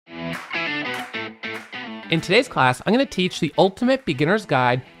In today's class, I'm going to teach the ultimate beginner's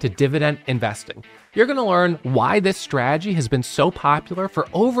guide to dividend investing. You're going to learn why this strategy has been so popular for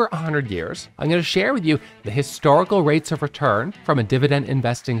over 100 years. I'm going to share with you the historical rates of return from a dividend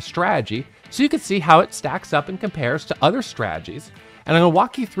investing strategy so you can see how it stacks up and compares to other strategies. And I'm going to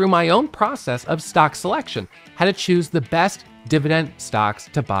walk you through my own process of stock selection, how to choose the best dividend stocks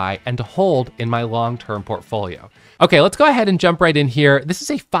to buy and to hold in my long-term portfolio. Okay, let's go ahead and jump right in here. This is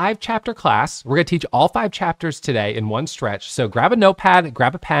a 5-chapter class. We're going to teach all 5 chapters today in one stretch. So grab a notepad,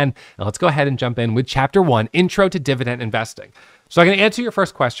 grab a pen, and let's go ahead and jump in with chapter 1, Intro to Dividend Investing. So I'm going to answer your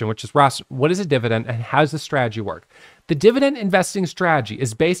first question, which is, Ross, what is a dividend and how does the strategy work? The dividend investing strategy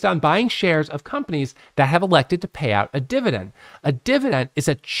is based on buying shares of companies that have elected to pay out a dividend. A dividend is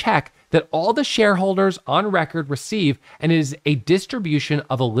a check that all the shareholders on record receive, and it is a distribution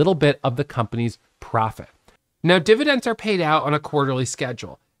of a little bit of the company's profit. Now, dividends are paid out on a quarterly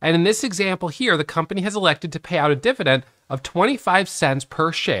schedule. And in this example here, the company has elected to pay out a dividend of 25 cents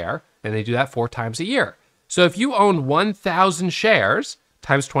per share, and they do that 4 times a year. So if you own 1,000 shares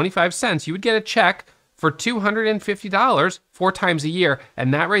times 25 cents, you would get a check for $250 4 times a year.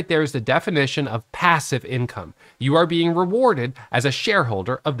 And that right there is the definition of passive income. You are being rewarded as a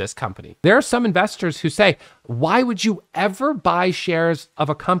shareholder of this company. There are some investors who say, why would you ever buy shares of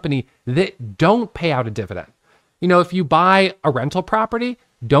a company that don't pay out a dividend? You know, if you buy a rental property,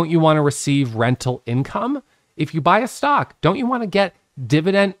 don't you want to receive rental income? If you buy a stock, don't you want to get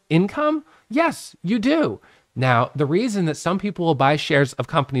dividend income? Yes, you do. Now, the reason that some people will buy shares of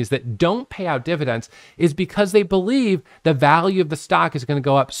companies that don't pay out dividends is because they believe the value of the stock is going to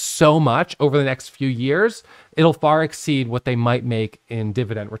go up so much over the next few years, it'll far exceed what they might make in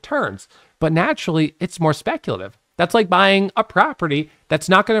dividend returns. But naturally, it's more speculative. That's like buying a property that's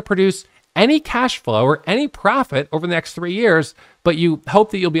not going to produce any cash flow or any profit over the next 3 years, but you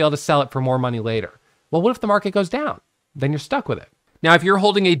hope that you'll be able to sell it for more money later. Well, what if the market goes down? Then you're stuck with it. Now, if you're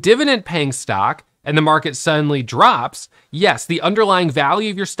holding a dividend paying stock and the market suddenly drops, yes, the underlying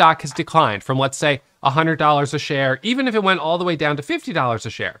value of your stock has declined from, let's say, $100 a share, even if it went all the way down to $50 a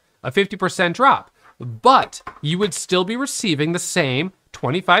share, a 50% drop. But you would still be receiving the same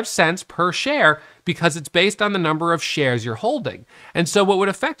 25 cents per share because it's based on the number of shares you're holding. And so what would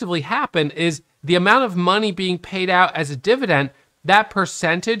effectively happen is the amount of money being paid out as a dividend, that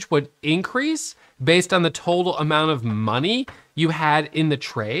percentage would increase based on the total amount of money you had in the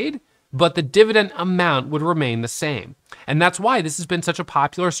trade, but the dividend amount would remain the same. And that's why this has been such a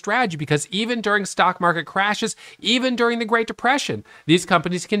popular strategy, because even during stock market crashes, even during the Great Depression, these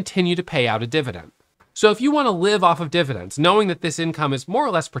companies continue to pay out a dividend. So if you want to live off of dividends, knowing that this income is more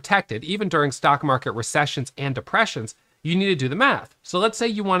or less protected, even during stock market recessions and depressions, you need to do the math. So let's say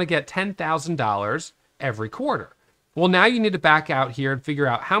you want to get $10,000 every quarter. Well, now you need to back out here and figure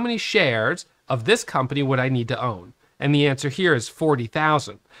out how many shares of this company would I need to own? And the answer here is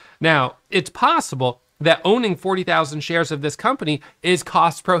 40,000. Now, it's possible that owning 40,000 shares of this company is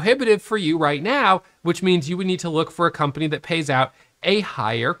cost prohibitive for you right now, which means you would need to look for a company that pays out a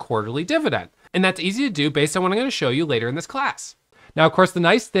higher quarterly dividend. And that's easy to do based on what I'm going to show you later in this class. Now, of course, the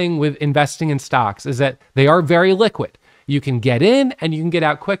nice thing with investing in stocks is that they are very liquid. You can get in and you can get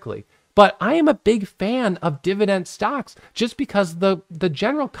out quickly. But I am a big fan of dividend stocks just because the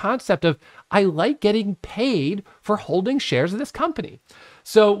general concept of I like getting paid for holding shares of this company.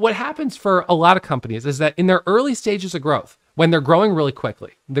 So what happens for a lot of companies is that in their early stages of growth, when they're growing really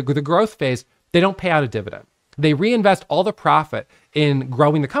quickly, the growth phase, they don't pay out a dividend. They reinvest all the profit in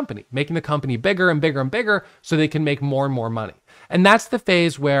growing the company, making the company bigger and bigger and bigger so they can make more and more money. And that's the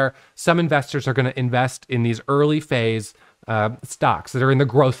phase where some investors are going to invest in these early phase stocks that are in the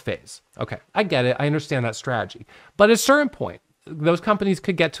growth phase. Okay, I get it. I understand that strategy. But at a certain point, those companies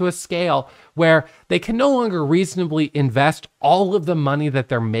could get to a scale where they can no longer reasonably invest all of the money that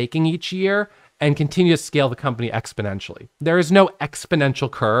they're making each year and continue to scale the company exponentially. There is no exponential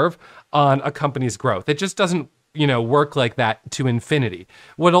curve on a company's growth. It just doesn't, work like that to infinity.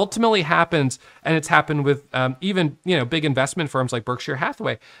 What ultimately happens, and it's happened with even, big investment firms like Berkshire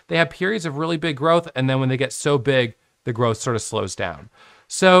Hathaway, they have periods of really big growth, and then when they get so big, the growth sort of slows down.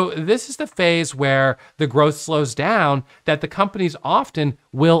 So this is the phase where the growth slows down that the companies often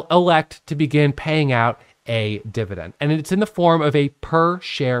will elect to begin paying out a dividend. And it's in the form of a per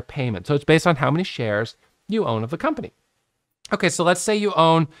share payment. So it's based on how many shares you own of the company. Okay, so let's say you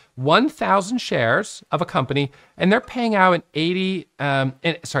own 1,000 shares of a company and they're paying out an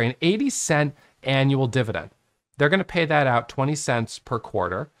 80-cent annual dividend. They're going to pay that out 20 cents per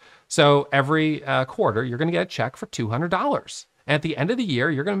quarter. So every quarter, you're going to get a check for $200. And at the end of the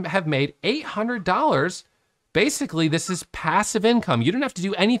year, you're going to have made $800. Basically, this is passive income. You don't have to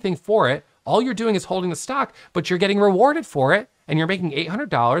do anything for it. All you're doing is holding the stock, but you're getting rewarded for it, and you're making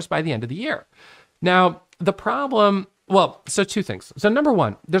 $800 by the end of the year. Now, the problem, well, so two things. So number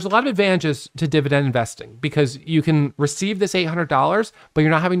one, there's a lot of advantages to dividend investing because you can receive this $800, but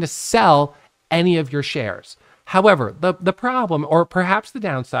you're not having to sell any of your shares. However, the problem, or perhaps the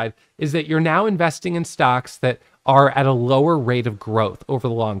downside, is that you're now investing in stocks that are at a lower rate of growth over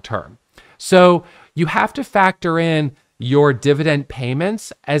the long term. So you have to factor in your dividend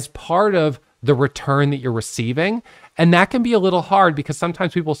payments as part of the return that you're receiving. And that can be a little hard because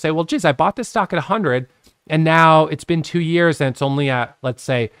sometimes people say, well, geez, I bought this stock at 100 and now it's been 2 years and it's only at, let's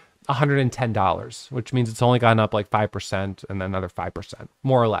say, $110, which means it's only gone up like 5% and then another 5%,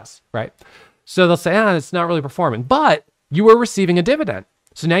 more or less, right? So they'll say, it's not really performing, but you were receiving a dividend.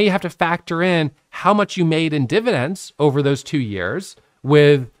 So now you have to factor in how much you made in dividends over those 2 years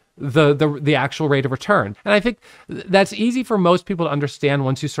with the actual rate of return. And I think that's easy for most people to understand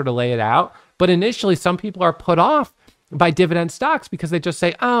once you sort of lay it out. But initially, some people are put off by dividend stocks because they just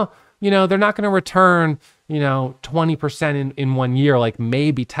say, they're not going to return, 20% in 1 year, like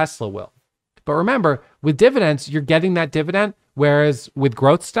maybe Tesla will. But remember, with dividends, you're getting that dividend, whereas with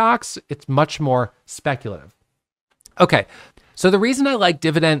growth stocks, it's much more speculative. Okay, so the reason I like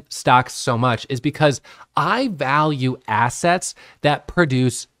dividend stocks so much is because I value assets that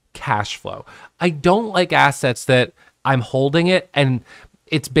produce cash flow. I don't like assets that I'm holding it and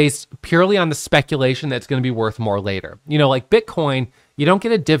it's based purely on the speculation that it's going to be worth more later. Like Bitcoin, you don't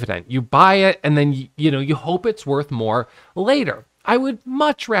get a dividend. You buy it and then you hope it's worth more later. I would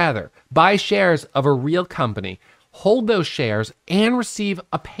much rather buy shares of a real company, hold those shares, and receive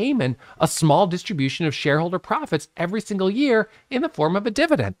a payment, a small distribution of shareholder profits every single year in the form of a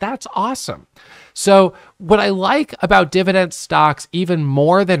dividend. That's awesome. So what I like about dividend stocks even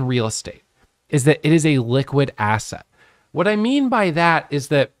more than real estate is that it is a liquid asset. What I mean by that is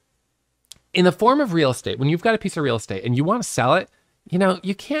that in the form of real estate, when you've got a piece of real estate and you want to sell it,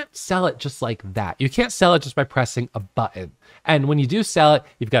 you can't sell it just like that. You can't sell it just by pressing a button. And when you do sell it,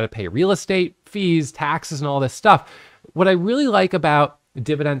 you've got to pay real estate fees, taxes, and all this stuff. What I really like about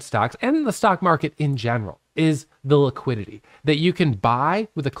dividend stocks and the stock market in general is the liquidity that you can buy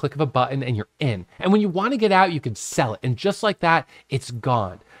with a click of a button and you're in. And when you want to get out, you can sell it. And just like that, it's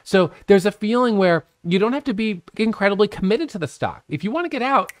gone. So there's a feeling where you don't have to be incredibly committed to the stock. If you want to get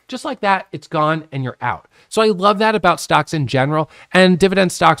out, just like that, it's gone and you're out. So I love that about stocks in general. And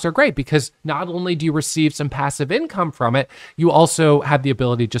dividend stocks are great because not only do you receive some passive income from it, you also have the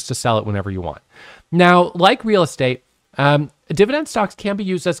ability just to sell it whenever you want. Now, like real estate, dividend stocks can be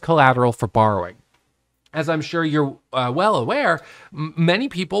used as collateral for borrowing. As I'm sure you're well aware, many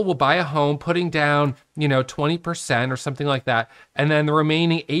people will buy a home putting down, 20% or something like that, and then the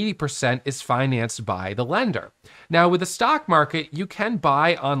remaining 80% is financed by the lender. Now, with the stock market, you can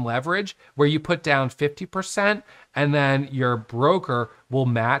buy on leverage where you put down 50% and then your broker will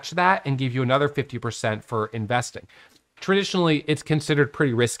match that and give you another 50% for investing. Traditionally, it's considered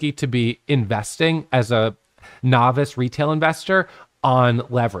pretty risky to be investing as a novice retail investor on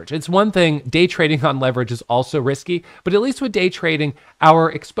leverage. It's one thing, day trading on leverage is also risky, but at least with day trading,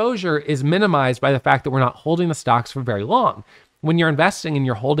 our exposure is minimized by the fact that we're not holding the stocks for very long. When you're investing and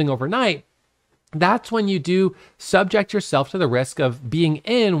you're holding overnight, that's when you do subject yourself to the risk of being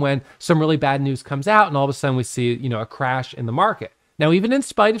in when some really bad news comes out and all of a sudden we see, a crash in the market. Now, even in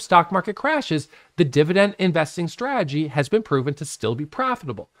spite of stock market crashes, the dividend investing strategy has been proven to still be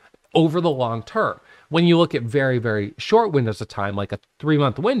profitable over the long term. When you look at very, very short windows of time, like a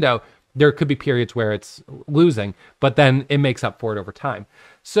 3-month window, there could be periods where it's losing, but then it makes up for it over time.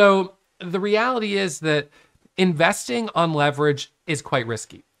 So the reality is that investing on leverage is quite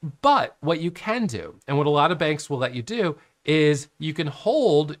risky. But what you can do, and what a lot of banks will let you do, is you can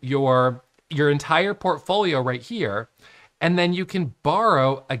hold your entire portfolio right here, and then you can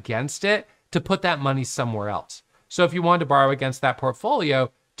borrow against it to put that money somewhere else. So if you wanted to borrow against that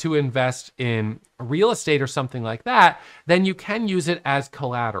portfolio to invest in real estate or something like that, then you can use it as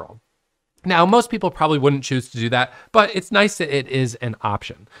collateral. Now, most people probably wouldn't choose to do that, but it's nice that it is an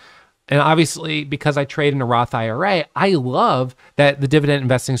option. And obviously, because I trade in a Roth IRA, I love that the dividend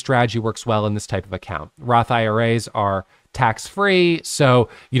investing strategy works well in this type of account. Roth IRAs are tax-free, so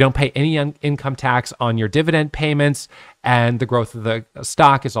you don't pay any income tax on your dividend payments, and the growth of the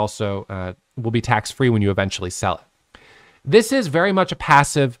stock is also will be tax-free when you eventually sell it. This is very much a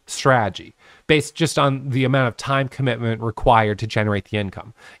passive strategy based just on the amount of time commitment required to generate the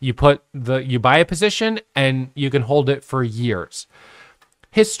income. You buy a position and you can hold it for years.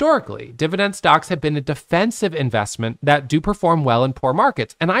 Historically, dividend stocks have been a defensive investment that do perform well in poor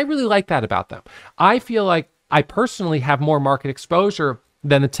markets, and I really like that about them. I feel like I personally have more market exposure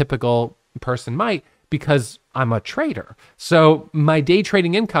than the typical person might, because I'm a trader. So my day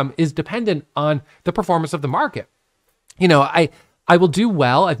trading income is dependent on the performance of the market. I will do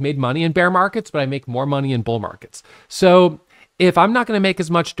well. I've made money in bear markets, but I make more money in bull markets. So if I'm not going to make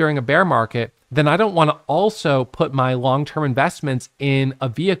as much during a bear market, then I don't want to also put my long-term investments in a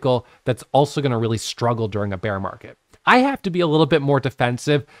vehicle that's also going to really struggle during a bear market. I have to be a little bit more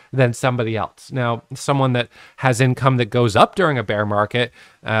defensive than somebody else. Now, someone that has income that goes up during a bear market,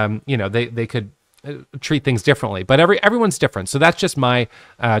 they could treat things differently, but everyone's different. So that's just my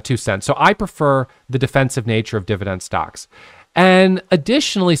 2 cents. So I prefer the defensive nature of dividend stocks. And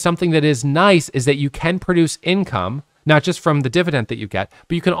additionally, something that is nice is that you can produce income, not just from the dividend that you get,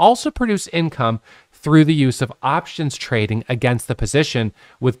 but you can also produce income through the use of options trading against the position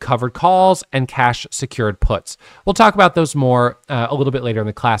with covered calls and cash secured puts. We'll talk about those more a little bit later in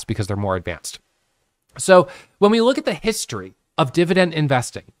the class because they're more advanced. So when we look at the history of dividend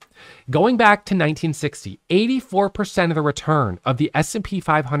investing, going back to 1960, 84% of the return of the S&P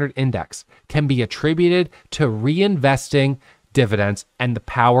 500 index can be attributed to reinvesting dividends and the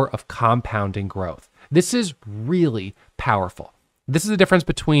power of compounding growth. This is really powerful. This is the difference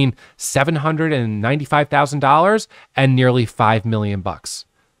between $795,000 and nearly $5 million.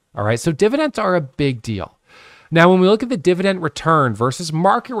 All right, so dividends are a big deal. Now, when we look at the dividend return versus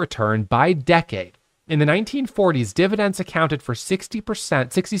market return by decade, in the 1940s, dividends accounted for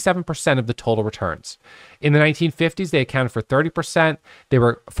 67% of the total returns. In the 1950s, they accounted for 30%. They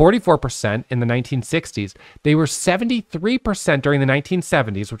were 44% in the 1960s. They were 73% during the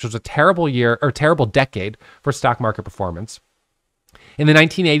 1970s, which was a terrible decade for stock market performance. In the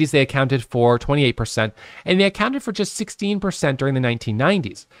 1980s, they accounted for 28%, and they accounted for just 16% during the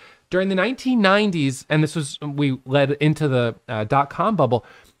 1990s. During the 1990s, and we led into the dot-com bubble,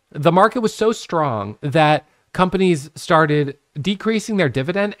 the market was so strong that companies started decreasing their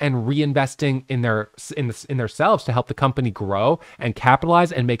dividend and reinvesting in themselves to help the company grow and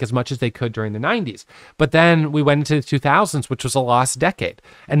capitalize and make as much as they could during the 90s. But then we went into the 2000s, which was a lost decade,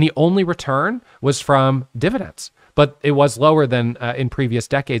 and the only return was from dividends. But it was lower than in previous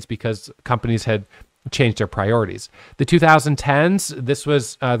decades because companies had changed their priorities. The 2010s, this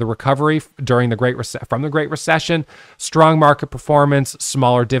was the recovery during from the Great Recession, strong market performance,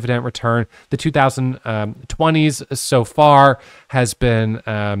 smaller dividend return. The 2020s so far has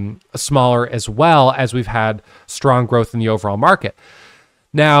been smaller as well, as we've had strong growth in the overall market.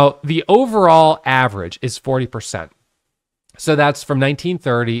 Now, the overall average is 40%. So that's from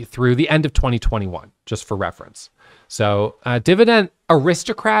 1930 through the end of 2021, just for reference. So dividend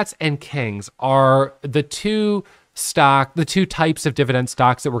aristocrats and kings are the two types of dividend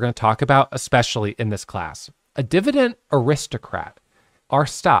stocks that we're going to talk about, especially in this class. A dividend aristocrat are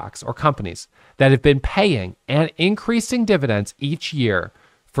stocks or companies that have been paying and increasing dividends each year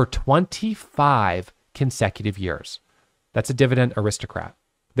for 25 consecutive years. That's a dividend aristocrat.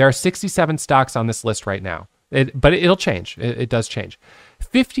 There are 67 stocks on this list right now, but it'll change. It does change.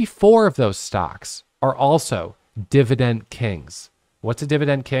 54 of those stocks are also dividend kings. What's a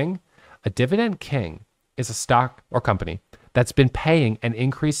dividend king? A dividend king is a stock or company that's been paying and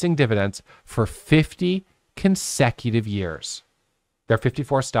increasing dividends for 50 consecutive years. There are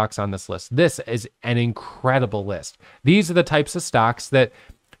 54 stocks on this list. This is an incredible list. These are the types of stocks that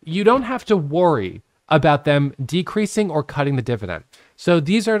you don't have to worry about them decreasing or cutting the dividend. So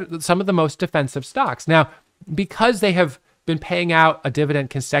these are some of the most defensive stocks. Now, because they have been paying out a dividend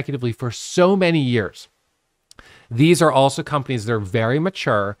consecutively for so many years, these are also companies that are very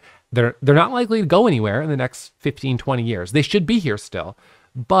mature. They're not likely to go anywhere in the next 15, 20 years. They should be here still,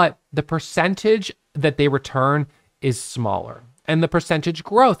 but the percentage that they return is smaller. And the percentage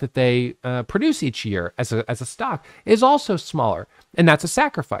growth that they produce each year as a stock is also smaller. And that's a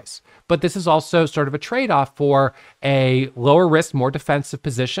sacrifice. But this is also sort of a trade-off for a lower risk, more defensive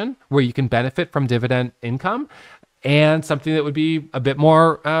position where you can benefit from dividend income, and something that would be a bit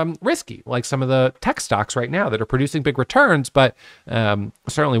more risky, like some of the tech stocks right now that are producing big returns, but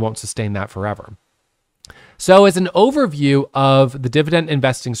certainly won't sustain that forever. So as an overview of the dividend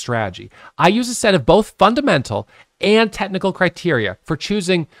investing strategy, I use a set of both fundamental and technical criteria for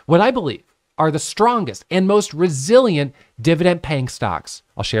choosing what I believe are the strongest and most resilient dividend-paying stocks.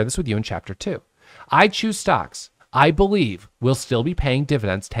 I'll share this with you in Chapter 2. I choose stocks I believe will still be paying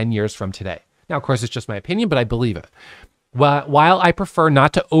dividends 10 years from today. Now, of course, it's just my opinion, but I believe it. While I prefer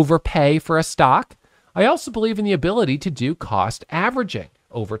not to overpay for a stock, I also believe in the ability to do cost averaging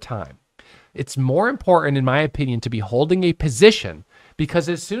over time. It's more important, in my opinion, to be holding a position, because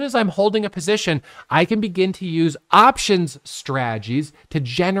as soon as I'm holding a position, I can begin to use options strategies to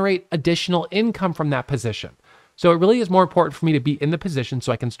generate additional income from that position. So it really is more important for me to be in the position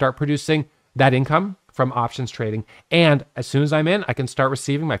so I can start producing that income from options trading. And as soon as I'm in, I can start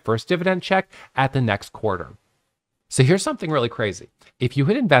receiving my first dividend check at the next quarter. So here's something really crazy. If you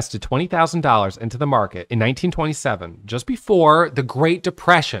had invested $20,000 into the market in 1927, just before the Great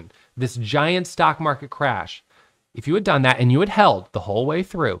Depression, this giant stock market crash, if you had done that and you had held the whole way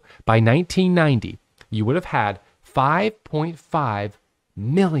through, by 1990, you would have had $5.5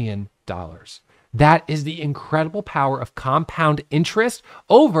 million. That is the incredible power of compound interest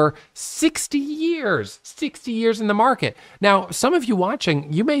over 60 years in the market. Now, some of you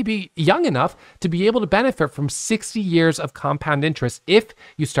watching, you may be young enough to be able to benefit from 60 years of compound interest if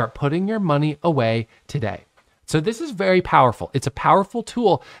you start putting your money away today. So this is very powerful. It's a powerful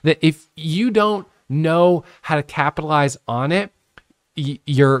tool that if you don't know how to capitalize on it,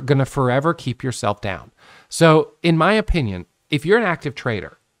 you're going to forever keep yourself down. So in my opinion, if you're an active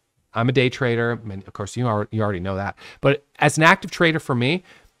trader, I'm a day trader. I mean, of course, you already know that. But as an active trader for me,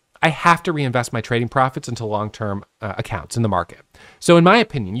 I have to reinvest my trading profits into long-term accounts in the market. So in my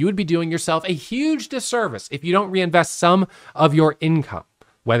opinion, you would be doing yourself a huge disservice if you don't reinvest some of your income,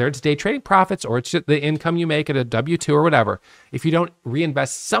 whether it's day trading profits or it's the income you make at a W-2 or whatever, if you don't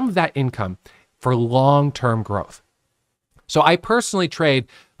reinvest some of that income for long-term growth. So I personally trade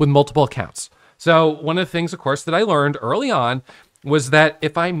with multiple accounts. So one of the things, of course, that I learned early on was that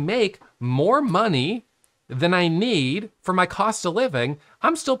if I make more money than I need for my cost of living,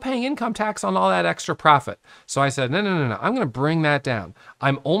 I'm still paying income tax on all that extra profit. So I said, no, I'm going to bring that down.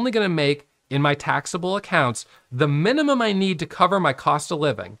 I'm only going to make in my taxable accounts the minimum I need to cover my cost of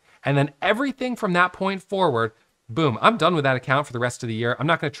living. And then everything from that point forward, boom, I'm done with that account for the rest of the year. I'm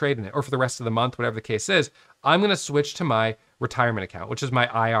not going to trade in it, or for the rest of the month, whatever the case is. I'm going to switch to my retirement account, which is my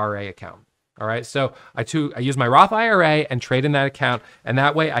IRA account. All right, so I use my Roth IRA and trade in that account, and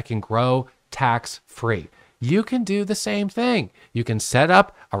that way I can grow tax-free. You can do the same thing. You can set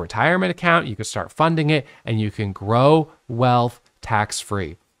up a retirement account, you can start funding it, and you can grow wealth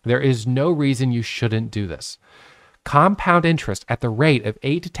tax-free. There is no reason you shouldn't do this. Compound interest at the rate of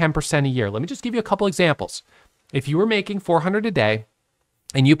 8 to 10% a year. Let me just give you a couple examples. If you were making $400 a day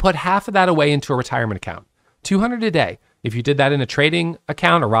and you put half of that away into a retirement account, $200 a day. If you did that in a trading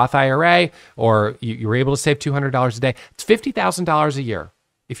account, a Roth IRA, or you were able to save $200 a day, it's $50,000 a year.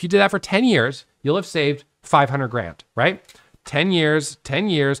 If you did that for 10 years, you'll have saved 500 grand, right? 10 years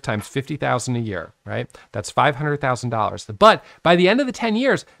times 50,000 a year, right? That's $500,000. But by the end of the 10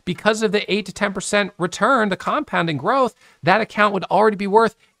 years, because of the 8 to 10% return, the compounding growth, that account would already be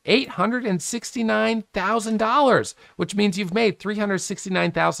worth $869,000, which means you've made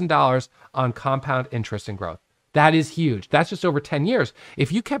 $369,000 on compound interest and growth. That is huge. That's just over 10 years.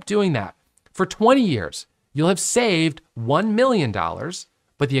 If you kept doing that for 20 years, you'll have saved $1 million,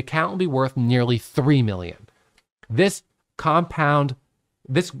 but the account will be worth nearly $3 million. This compound,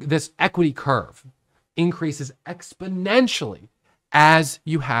 this equity curve increases exponentially as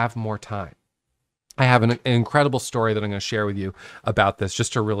you have more time. I have an incredible story that I'm going to share with you about this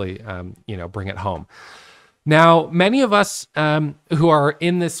just to really, bring it home. Now, many of us who are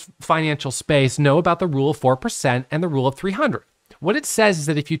in this financial space know about the rule of 4% and the rule of 300. What it says is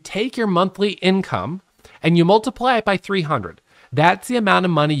that if you take your monthly income and you multiply it by 300, that's the amount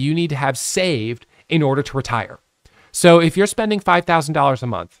of money you need to have saved in order to retire. So if you're spending $5,000 a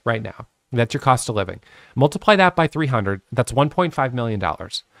month right now, that's your cost of living, multiply that by 300, that's $1.5 million.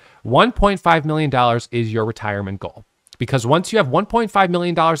 $1.5 million is your retirement goal. Because once you have $1.5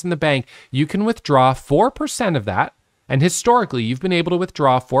 million in the bank, you can withdraw 4% of that. And historically, you've been able to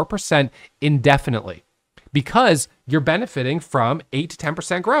withdraw 4% indefinitely because you're benefiting from 8 to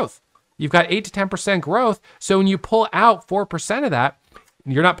 10% growth. You've got 8 to 10% growth. So when you pull out 4% of that,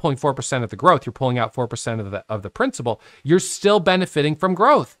 you're not pulling 4% of the growth. You're pulling out 4% of the principal. You're still benefiting from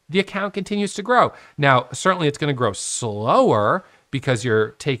growth. The account continues to grow. Now, certainly it's going to grow slower because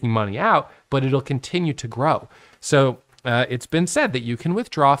you're taking money out, but it'll continue to grow. So it's been said that you can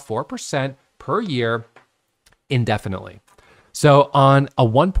withdraw 4% per year indefinitely. So on a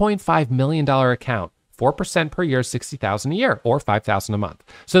 $1.5 million account, 4% per year is $60,000 a year or $5,000 a month.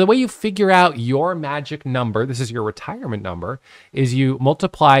 So the way you figure out your magic number, this is your retirement number, is you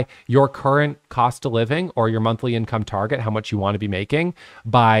multiply your current cost of living or your monthly income target, how much you want to be making,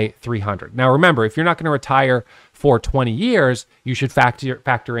 by 300. Now remember, if you're not going to retire for 20 years, you should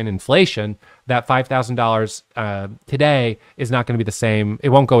factor in inflation. That $5,000 today is not going to be the same. It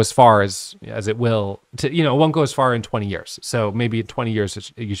won't go as far as it will. It won't go as far in 20 years. So maybe in 20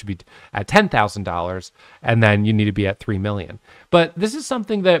 years you should be at $10,000, and then you need to be at $3 million. But this is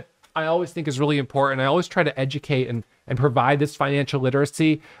something that I always think is really important. I always try to educate and and provide this financial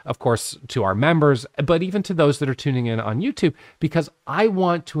literacy, of course, to our members, but even to those that are tuning in on YouTube, because I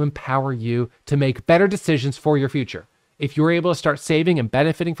want to empower you to make better decisions for your future. If you're able to start saving and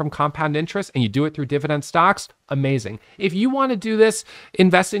benefiting from compound interest and you do it through dividend stocks, amazing. If you want to do this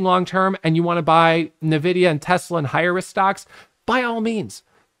investing long-term and you want to buy NVIDIA and Tesla and higher risk stocks, by all means.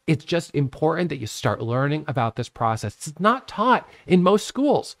 It's just important that you start learning about this process. It's not taught in most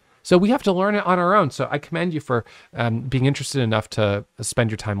schools. So we have to learn it on our own. So I commend you for being interested enough to spend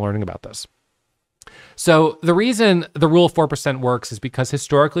your time learning about this. So the reason the rule of 4% works is because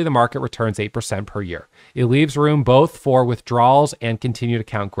historically the market returns 8% per year. It leaves room both for withdrawals and continued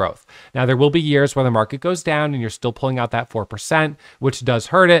account growth. Now, there will be years where the market goes down and you're still pulling out that 4%, which does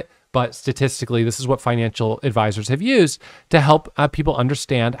hurt it. But statistically, this is what financial advisors have used to help people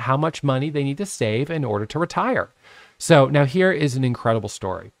understand how much money they need to save in order to retire. So now here is an incredible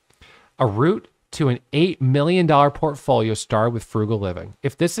story. A route to an $8 million portfolio started with frugal living.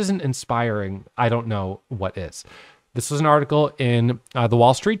 If this isn't inspiring, I don't know what is. This was an article in the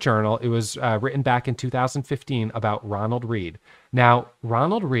Wall Street Journal. It was written back in 2015 about Ronald Reed. Now,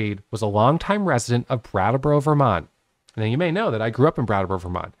 Ronald Reed was a longtime resident of Brattleboro, Vermont. Now, you may know that I grew up in Brattleboro,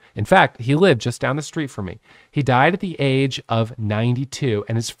 Vermont. In fact, he lived just down the street from me. He died at the age of 92,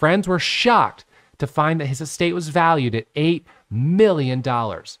 and his friends were shocked to find that his estate was valued at $8 million.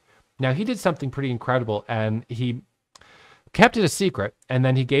 Now, he did something pretty incredible, and he kept it a secret, and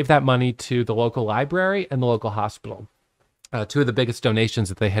then he gave that money to the local library and the local hospital, two of the biggest donations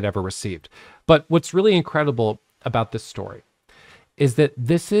that they had ever received. But what's really incredible about this story is that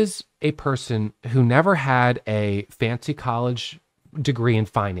this is a person who never had a fancy college degree in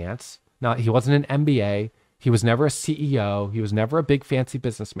finance. Now, he wasn't an MBA. He was never a CEO. He was never a big fancy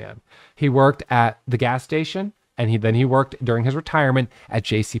businessman. He worked at the gas station, and then he worked during his retirement at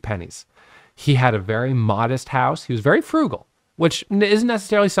JCPenney's. He had a very modest house. He was very frugal, which isn't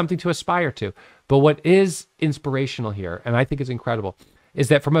necessarily something to aspire to. But what is inspirational here, and I think is incredible, is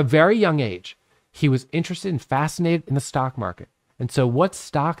that from a very young age, he was interested and fascinated in the stock market. And so what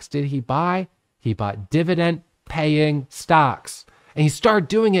stocks did he buy? He bought dividend-paying stocks. And he started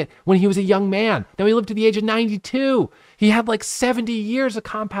doing it when he was a young man. Now, he lived to the age of 92. He had like 70 years of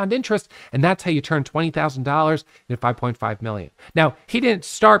compound interest, and that's how you turn $20,000 into $5.5 million. Now, he didn't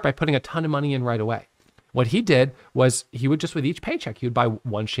start by putting a ton of money in right away. What he did was he would just, with each paycheck, he would buy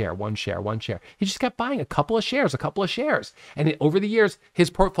one share, one share, one share. He just kept buying a couple of shares, a couple of shares. And over the years, his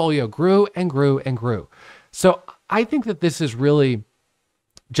portfolio grew and grew and grew. So I think that this is really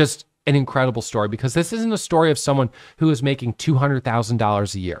just an incredible story, because this isn't a story of someone who is making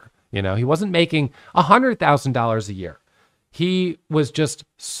 $200,000 a year. You know, he wasn't making $100,000 a year. He was just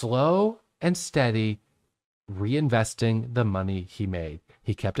slow and steady reinvesting the money he made.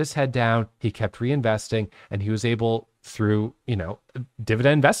 He kept his head down, he kept reinvesting, and he was able, through,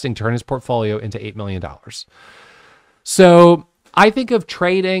 dividend investing, turn his portfolio into $8 million. So I think of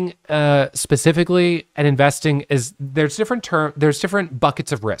trading specifically and investing as there's different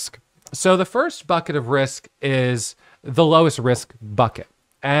buckets of risk. So the first bucket of risk is the lowest risk bucket.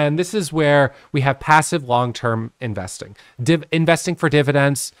 And this is where we have passive long-term investing. Investing for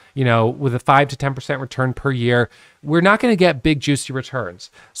dividends, with a 5 to 10% return per year, we're not going to get big juicy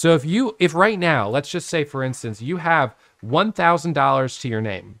returns. So if right now, let's just say, for instance, you have $1,000 to your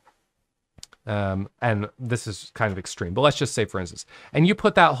name, and this is kind of extreme, but let's just say, for instance, and you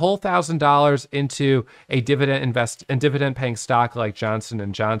put that whole $1,000 into a dividend paying stock like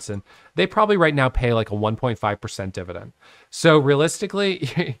Johnson & Johnson, they probably right now pay like a 1.5% dividend. So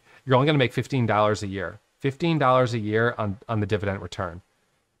realistically, you're only going to make $15 a year, $15 a year on the dividend return.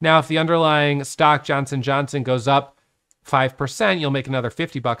 Now, if the underlying stock Johnson & Johnson goes up 5%, you'll make another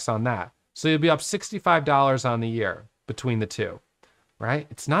 $50 on that. So you'll be up $65 on the year between the two. Right?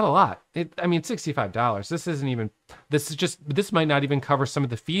 It's not a lot. $65. This might not even cover some of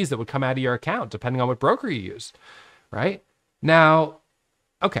the fees that would come out of your account, depending on what broker you use, right? Now,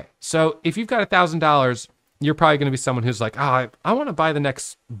 okay, so if you've got $1,000, you're probably going to be someone who's like, I want to buy the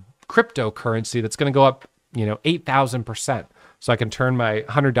next cryptocurrency that's going to go up, 8,000%. So I can turn my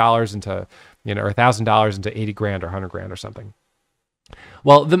 $100 into, or $1,000 into 80 grand or 100 grand or something.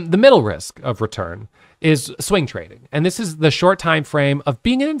 Well, the middle risk of return is swing trading. And this is the short time frame of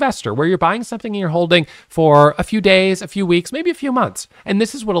being an investor, where you're buying something and you're holding for a few days, a few weeks, maybe a few months. And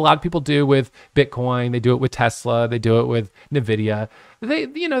this is what a lot of people do with Bitcoin. They do it with Tesla. They do it with NVIDIA.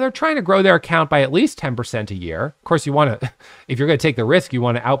 They're trying to grow their account by at least 10% a year. Of course, you want to, if you're going to take the risk, you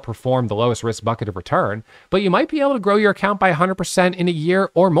want to outperform the lowest risk bucket of return, but you might be able to grow your account by 100% in a year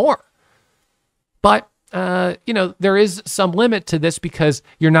or more. But there is some limit to this because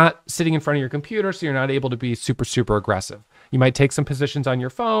you're not sitting in front of your computer, so you're not able to be super, super aggressive. You might take some positions on your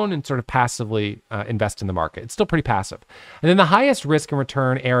phone and sort of passively invest in the market. It's still pretty passive. And then the highest risk and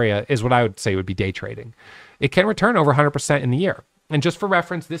return area is what I would say would be day trading. It can return over 100% in the year. And just for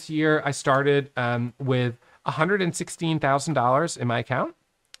reference, this year I started with $116,000 in my account.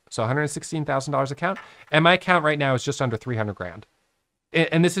 So $116,000 account. And my account right now is just under 300 grand.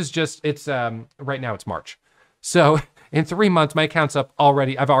 And this is just, right now it's March. So in 3 months, my account's up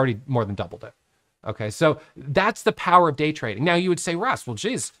already. I've already more than doubled it. Okay. So that's the power of day trading. Now you would say, Russ, well,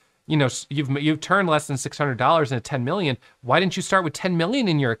 geez, you've turned less than $600 into 10 million. Why didn't you start with 10 million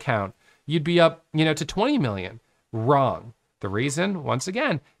in your account? You'd be up, to 20 million. Wrong. The reason, once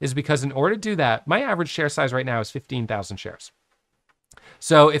again, is because in order to do that, my average share size right now is 15,000 shares.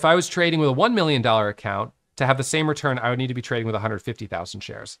 So if I was trading with a $1 million account, to have the same return, I would need to be trading with 150,000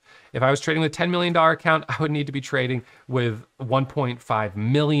 shares. If I was trading with a $10 million account, I would need to be trading with 1.5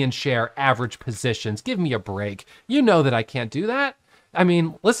 million share average positions. Give me a break. You know that I can't do that. I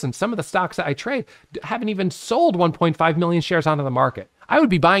mean, listen, some of the stocks that I trade haven't even sold 1.5 million shares onto the market. I would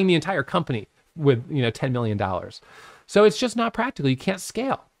be buying the entire company with, $10 million. So it's just not practical. You can't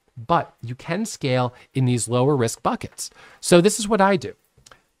scale, but you can scale in these lower risk buckets. So this is what I do.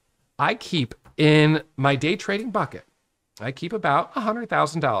 I keep in my day trading bucket, I keep about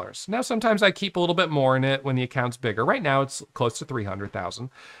 $100,000. Now, sometimes I keep a little bit more in it when the account's bigger. Right now, it's close to 300,000.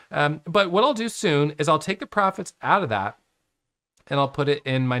 But what I'll do soon is I'll take the profits out of that and I'll put it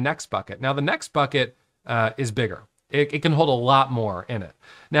in my next bucket. Now, the next bucket is bigger. It can hold a lot more in it.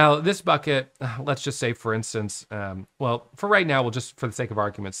 Now, this bucket, let's just say, for instance, well, for right now, we'll just, for the sake of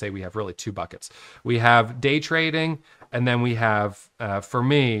argument, say we have really two buckets. We have day trading, and then we have, for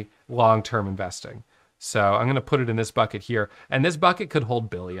me, long-term investing. So I'm going to put it in this bucket here. And this bucket could hold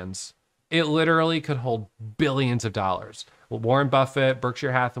billions. It literally could hold billions of dollars. Well, Warren Buffett,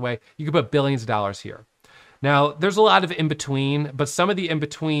 Berkshire Hathaway, you could put billions of dollars here. Now, there's a lot of in-between, but some of the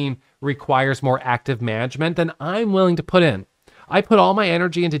in-between requires more active management than I'm willing to put in. I put all my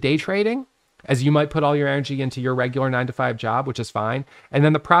energy into day trading, as you might put all your energy into your regular 9-to-5 job, which is fine. And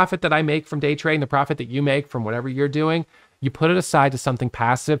then the profit that I make from day trading, the profit that you make from whatever you're doing, you put it aside to something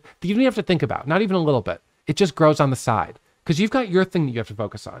passive that you don't have to think about, not even a little bit. It just grows on the side because you've got your thing that you have to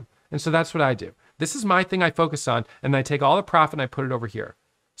focus on. And so that's what I do. This is my thing I focus on, and I take all the profit and I put it over here.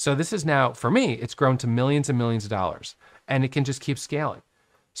 So this is now, for me, it's grown to millions and millions of dollars, and it can just keep scaling.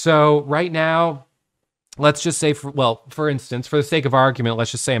 So right now, let's just say, for instance, for the sake of argument, let's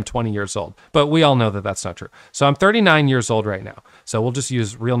just say I'm 20 years old, but we all know that that's not true. So I'm 39 years old right now. So we'll just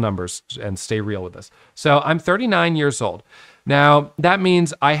use real numbers and stay real with this. So I'm 39 years old. Now, that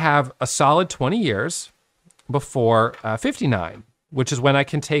means I have a solid 20 years before 59, which is when I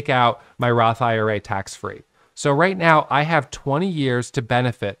can take out my Roth IRA tax-free. So right now, I have 20 years to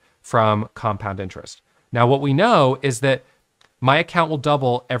benefit from compound interest. Now, what we know is that my account will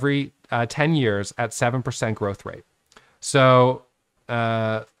double every 10 years at 7% growth rate. So,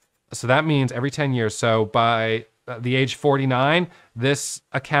 so that means every 10 years. So by the age 49, this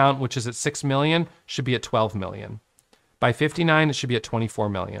account, which is at 6 million, should be at 12 million. By 59, it should be at 24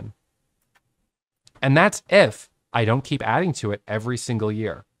 million. And that's if I don't keep adding to it every single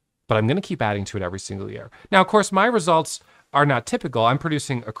year. But I'm going to keep adding to it every single year. Now, of course, my results are not typical. I'm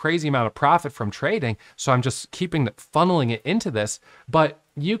producing a crazy amount of profit from trading, so I'm just funneling it into this. But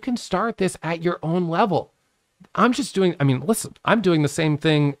you can start this at your own level. Listen, I'm doing the same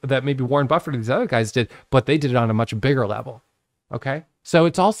thing that maybe Warren Buffett or these other guys did, but they did it on a much bigger level. Okay? So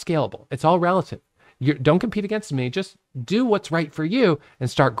it's all scalable. It's all relative. Don't compete against me. Just do what's right for you and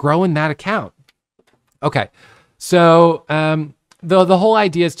start growing that account. Okay. So, the whole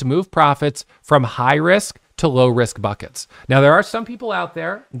idea is to move profits from high risk to low risk buckets. Now, there are some people out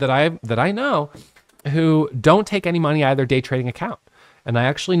there that I know who don't take any money out of their day trading account. And I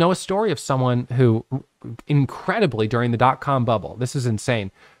actually know a story of someone who incredibly during the dot-com bubble, this is insane,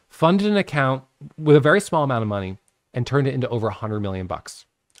 funded an account with a very small amount of money and turned it into over 100 million bucks.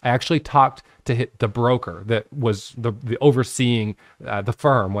 I actually talked to the broker that was the overseeing the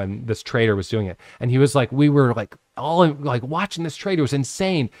firm when this trader was doing it. And he was like, we were like all watching this trader. It was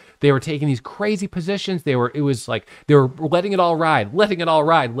insane. They were taking these crazy positions. They were letting it all ride, letting it all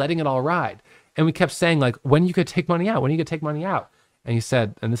ride, letting it all ride. And we kept saying like, when you could take money out, when you could take money out. And he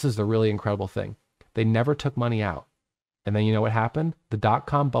said, and this is the really incredible thing, they never took money out. And then you know what happened? The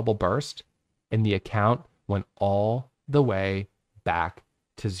dot-com bubble burst and the account went all the way back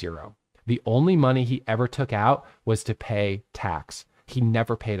to zero. The only money he ever took out was to pay tax. He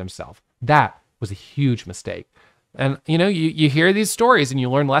never paid himself. That was a huge mistake. And you hear these stories and you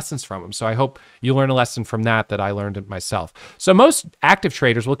learn lessons from them. So I hope you learn a lesson from that I learned it myself. So most active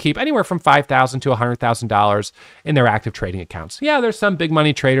traders will keep anywhere from $5,000 to $100,000 in their active trading accounts. Yeah, there's some big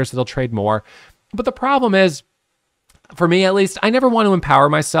money traders that'll trade more. But the problem is, for me at least, I never want to empower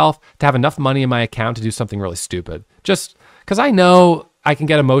myself to have enough money in my account to do something really stupid. Just because I know I can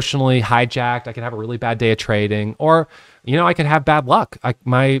get emotionally hijacked. I can have a really bad day of trading, or, I could have bad luck.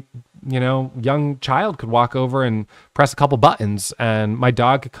 My young child could walk over and press a couple buttons, and my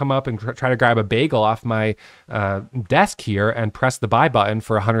dog could come up and try to grab a bagel off my desk here and press the buy button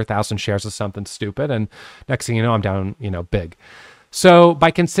for 100,000 shares of something stupid. And next thing you know, I'm down, big. So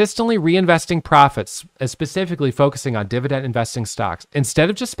by consistently reinvesting profits, specifically focusing on dividend investing stocks, instead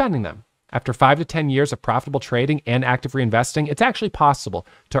of just spending them, after 5 to 10 years of profitable trading and active reinvesting, it's actually possible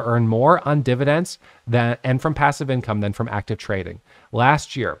to earn more on dividends and from passive income than from active trading.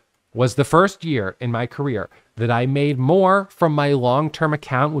 Last year was the first year in my career that I made more from my long-term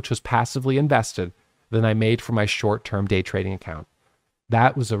account, which was passively invested, than I made from my short-term day trading account.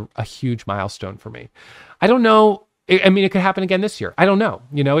 That was a huge milestone for me. I don't know. I mean, it could happen again this year. I don't know.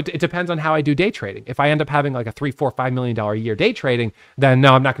 It depends on how I do day trading. If I end up having like a $3, $4, $5 million a year day trading, then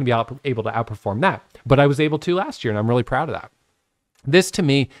no, I'm not going to be able to outperform that. But I was able to last year, and I'm really proud of that. This to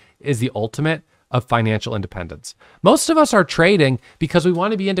me is the ultimate of financial independence. Most of us are trading because we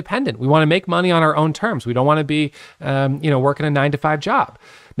want to be independent. We want to make money on our own terms. We don't want to be, working a 9-to-5 job.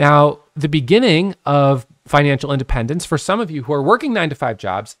 Now, the beginning of financial independence for some of you who are working 9-to-5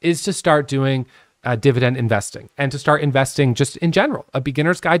 jobs is to start doing dividend investing and to start investing just in general, a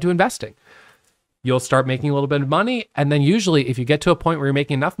beginner's guide to investing. You'll start making a little bit of money. And then usually if you get to a point where you're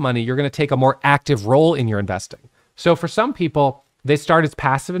making enough money, you're going to take a more active role in your investing. So for some people, they start as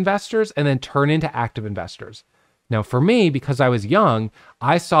passive investors and then turn into active investors. Now for me, because I was young,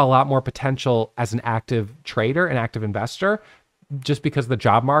 I saw a lot more potential as an active trader, an active investor, just because of the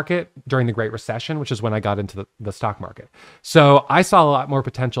job market during the Great Recession, which is when I got into the stock market. So I saw a lot more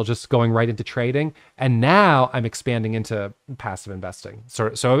potential just going right into trading. And now I'm expanding into passive investing.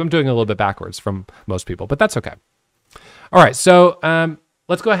 So I'm doing a little bit backwards from most people, but that's okay. All right, so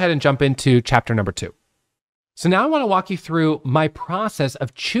let's go ahead and jump into chapter number 2. So now I want to walk you through my process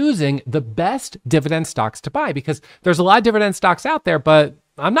of choosing the best dividend stocks to buy, because there's a lot of dividend stocks out there, but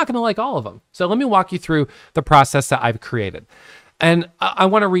I'm not going to like all of them. So let me walk you through the process that I've created. And I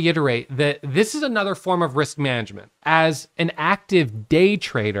want to reiterate that this is another form of risk management. As an active day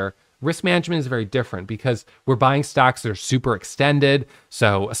trader, risk management is very different because we're buying stocks that are super extended.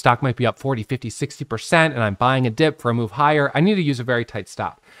 So a stock might be up 40, 50, 60%, and I'm buying a dip for a move higher. I need to use a very tight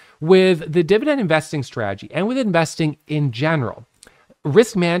stop. With the dividend investing strategy and with investing in general,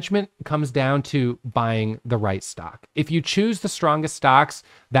 risk management comes down to buying the right stock. If you choose the strongest stocks,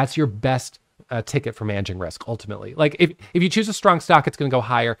 that's your best ticket for managing risk ultimately. Like if you choose a strong stock, it's going to go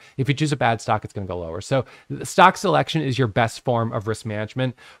higher. If you choose a bad stock, it's going to go lower. So stock selection is your best form of risk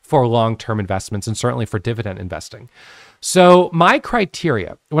management for long-term investments and certainly for dividend investing. So my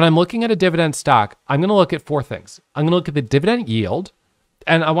criteria, when I'm looking at a dividend stock, I'm going to look at 4 things. I'm going to look at the dividend yield.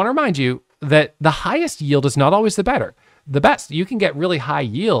 And I want to remind you that the highest yield is not always the best. You can get really high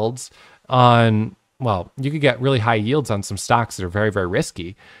yields on, you could get really high yields on some stocks that are very, very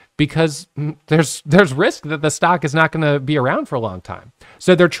risky, because there's risk that the stock is not going to be around for a long time.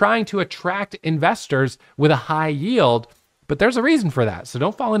 So they're trying to attract investors with a high yield, but there's a reason for that. So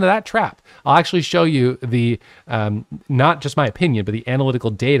don't fall into that trap. I'll actually show you the, not just my opinion, but the analytical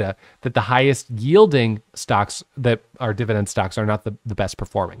data that the highest yielding stocks that are dividend stocks are not the best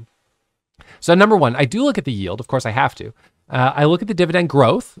performing. So number 1, I do look at the yield. Of course, I have to. I look at the dividend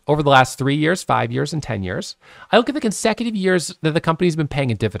growth over the last 3 years, 5 years, and 10 years. I look at the consecutive years that the company's been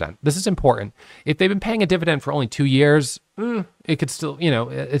paying a dividend. This is important. If they've been paying a dividend for only 2 years, it could still,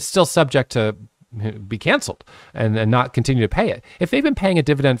 it's still subject to be canceled and not continue to pay it. If they've been paying a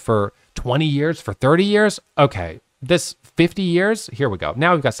dividend for 20 years, for 30 years, okay, this 50 years, here we go.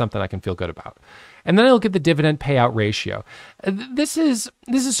 Now we've got something I can feel good about. And then I look at the dividend payout ratio. This is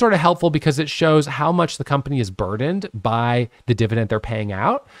sort of helpful because it shows how much the company is burdened by the dividend they're paying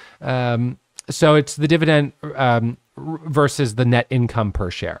out. So it's the dividend versus the net income per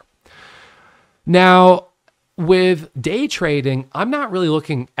share. Now, with day trading, I'm not really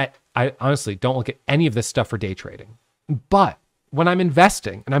looking at, I honestly don't look at any of this stuff for day trading. But when I'm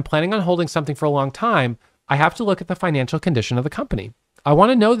investing and I'm planning on holding something for a long time, I have to look at the financial condition of the company. I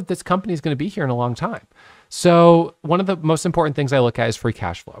want to know that this company is going to be here in a long time. So one of the most important things I look at is free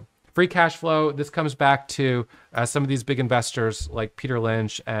cash flow. Free cash flow, this comes back to some of these big investors like Peter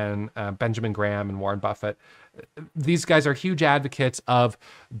Lynch and Benjamin Graham and Warren Buffett. these guys are huge advocates of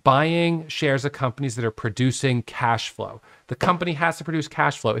buying shares of companies that are producing cash flow. The company has to produce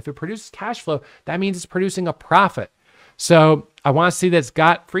cash flow. If it produces cash flow, that means it's producing a profit. So I want to see that it's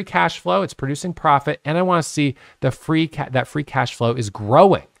got free cash flow, it's producing profit, and I want to see that free cash flow is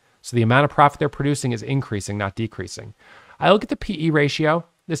growing. So the amount of profit they're producing is increasing, not decreasing. I look at the PE ratio.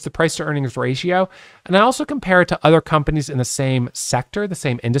 This is the price to earnings ratio. And I also compare it to other companies in the same sector, the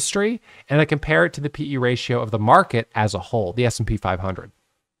same industry, and I compare it to the PE ratio of the market as a whole, the S&P 500.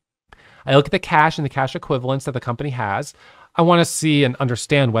 I look at the cash and the cash equivalents that the company has. I want to see and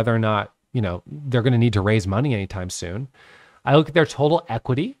understand whether or not, they're going to need to raise money anytime soon. I look at their total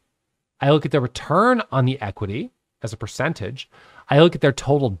equity. I look at the return on the equity as a percentage. I look at their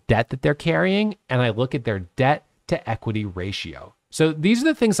total debt that they're carrying, and I look at their debt to equity ratio. So these are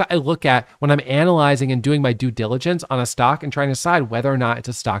the things that I look at when I'm analyzing and doing my due diligence on a stock and trying to decide whether or not it's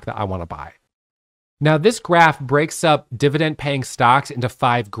a stock that I want to buy. Now, this graph breaks up dividend-paying stocks into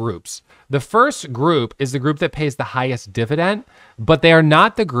 5 groups. The first group is the group that pays the highest dividend, but they are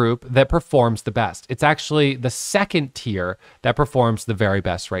not the group that performs the best. It's actually the second tier that performs the very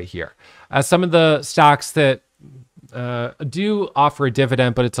best right here. Some of the stocks that do offer a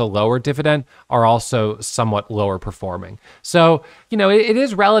dividend, but it's a lower dividend, are also somewhat lower performing. So, it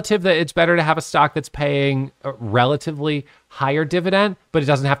is relative that it's better to have a stock that's paying a relatively higher dividend, but it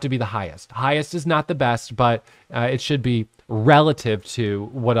doesn't have to be the highest. Highest is not the best, but it should be relative to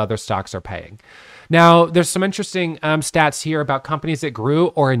what other stocks are paying. Now, there's some interesting stats here about companies that grew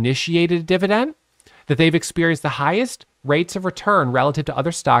or initiated a dividend, that they've experienced the highest rates of return relative to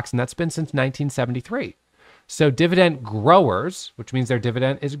other stocks, and that's been since 1973. So dividend growers, which means their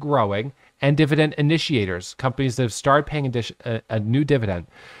dividend is growing, and dividend initiators, companies that have started paying a new dividend,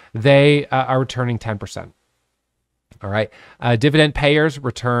 they are returning 10%. All right. Dividend payers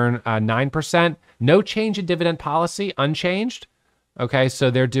return 9%. No change in dividend policy, unchanged. Okay, so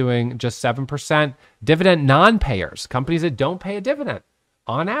they're doing just 7%. Dividend non-payers, companies that don't pay a dividend,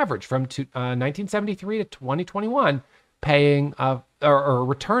 on average from 1973 to 2021, paying or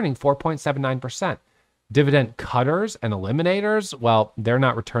returning 4.79%. Dividend cutters and eliminators, well, they're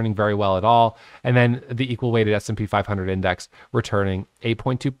not returning very well at all. And then the equal weighted S&P 500 index returning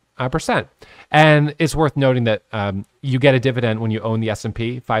 8.2%. And it's worth noting that you get a dividend when you own the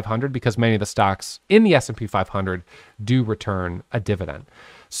S&P 500 because many of the stocks in the S&P 500 do return a dividend.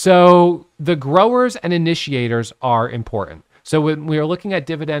 So the growers and initiators are important. So when we are looking at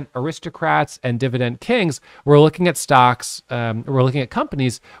dividend aristocrats and dividend kings, we're looking at stocks, we're looking at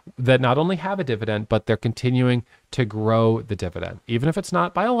companies that not only have a dividend, but they're continuing to grow the dividend. Even if it's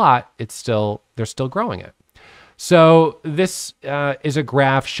not by a lot, they're still growing it. So this is a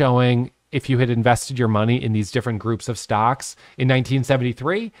graph showing if you had invested your money in these different groups of stocks in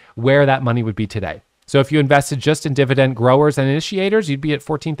 1973, where that money would be today. So if you invested just in dividend growers and initiators, you'd be at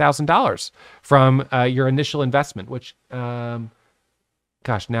 $14,000 from your initial investment, which,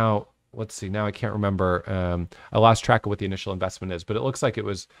 gosh, now, let's see, now I can't remember. I lost track of what the initial investment is, but it looks like it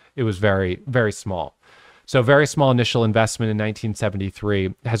was very, very small. So very small initial investment in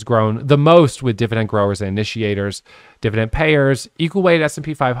 1973 has grown the most with dividend growers and initiators, dividend payers, equal weight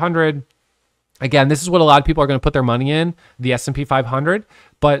S&P 500. Again, this is what a lot of people are going to put their money in, the S&P 500,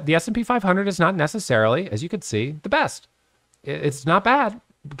 but the S&P 500 is not necessarily, as you can see, the best. It's not bad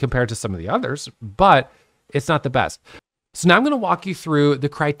compared to some of the others, but it's not the best. So now I'm going to walk you through the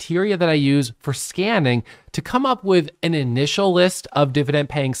criteria that I use for scanning to come up with an initial list of dividend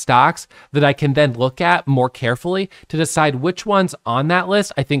paying stocks that I can then look at more carefully to decide which ones on that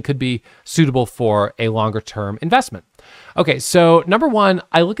list I think could be suitable for a longer term investment. Okay, so number one,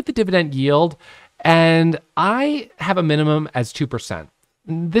 I look at the dividend yield and I have a minimum as 2%.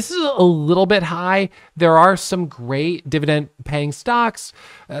 This is a little bit high. There are some great dividend paying stocks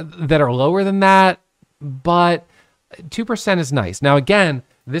that are lower than that, but 2% is nice. Now, again,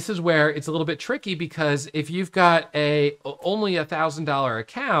 this is where it's a little bit tricky because if you've got only $1,000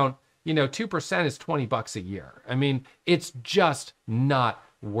 account, 2% is $20 a year. I mean, it's just not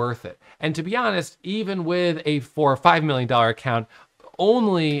worth it. And to be honest, even with a $4 or $5 million account,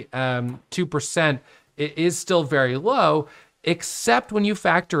 only 2% is still very low, except when you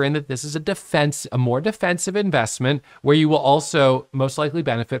factor in that this is a more defensive investment where you will also most likely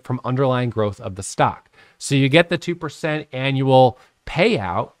benefit from underlying growth of the stock. So you get the 2% annual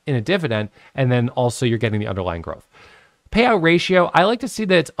payout in a dividend, and then also you're getting the underlying growth. Payout ratio, I like to see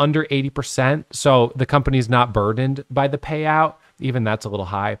that it's under 80%, so the company's not burdened by the payout. Even that's a little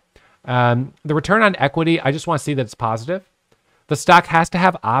high. The return on equity, I just want to see that it's positive. The stock has to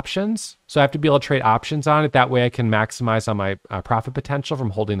have options, so I have to be able to trade options on it. That way I can maximize on my profit potential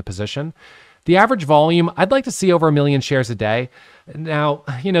from holding the position. The average volume, I'd like to see over 1 million shares a day. Now,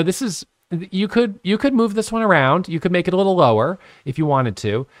 this is, you could move this one around. You could make it a little lower if you wanted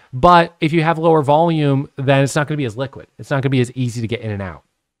to, but if you have lower volume, then it's not going to be as liquid. It's not going to be as easy to get in and out.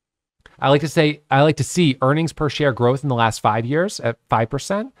 I like to see earnings per share growth in the last 5 years at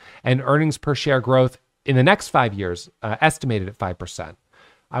 5% and earnings per share growth in the next 5 years estimated at 5%.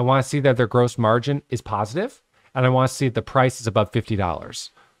 I want to see that their gross margin is positive, and I want to see that the price is above $50.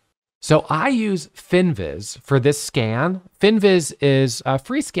 So I use FinViz for this scan. FinViz is a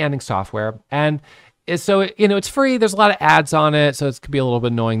free scanning software, and so it's free. There's a lot of ads on it, so it could be a little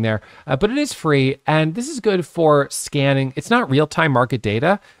bit annoying there, but it is free, and this is good for scanning. It's not real-time market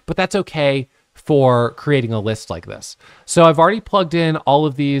data, but that's okay for creating a list like this. So I've already plugged in all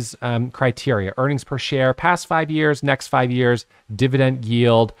of these criteria: earnings per share, past 5 years, next 5 years, dividend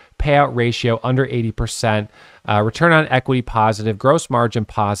yield, payout ratio under 80%, return on equity positive, gross margin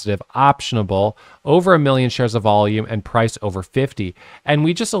positive, optionable, over 1 million shares of volume, and price over 50. And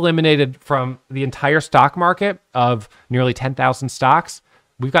we just eliminated from the entire stock market of nearly 10,000 stocks,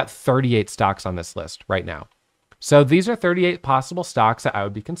 we've got 38 stocks on this list right now. So these are 38 possible stocks that I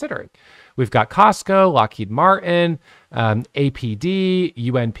would be considering. We've got Costco, Lockheed Martin, APD,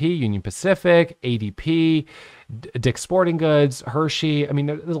 UNP, Union Pacific, ADP, Dick's Sporting Goods, Hershey. I mean,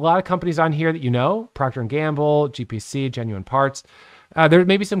 there's a lot of companies on here that Procter & Gamble, GPC, Genuine Parts. There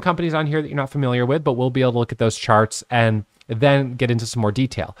may be some companies on here that you're not familiar with, but we'll be able to look at those charts and then get into some more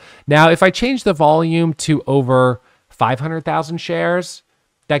detail. Now, if I change the volume to over 500,000 shares,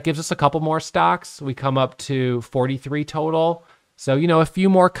 that gives us a couple more stocks. We come up to 43 total. So, a few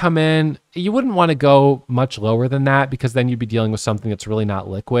more come in. You wouldn't want to go much lower than that because then you'd be dealing with something that's really not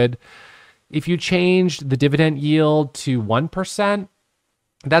liquid. If you change the dividend yield to 1%,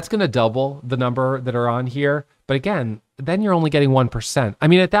 that's going to double the number that are on here. But again, then you're only getting 1%. I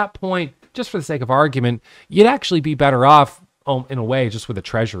mean, at that point, just for the sake of argument, you'd actually be better off in a way just with a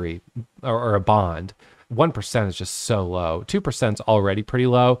treasury or a bond. 1% is just so low. 2% is already pretty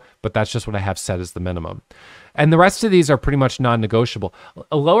low, but that's just what I have set as the minimum. And the rest of these are pretty much non-negotiable.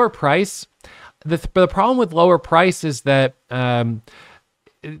 A lower price, the problem with lower price is that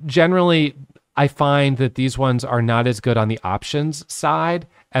generally I find that these ones are not as good on the options side.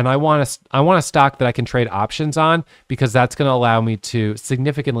 And I want a stock that I can trade options on because that's going to allow me to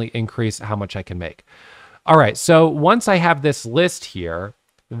significantly increase how much I can make. All right, so once I have this list here,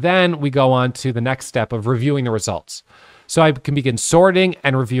 then we go on to the next step of reviewing the results. So I can begin sorting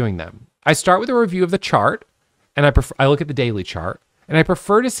and reviewing them. I start with a review of the chart, and I look at the daily chart, and I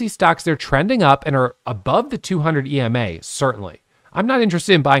prefer to see stocks that are trending up and are above the 200 EMA, certainly. I'm not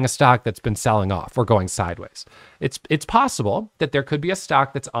interested in buying a stock that's been selling off or going sideways. It's possible that there could be a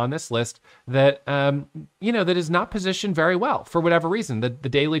stock that's on this list that that is not positioned very well for whatever reason. The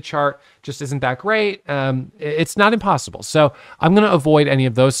daily chart just isn't that great. It's not impossible. So I'm going to avoid any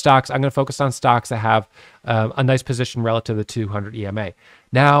of those stocks. I'm going to focus on stocks that have a nice position relative to the 200 EMA.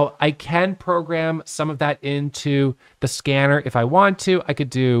 Now, I can program some of that into the scanner if I want to. I could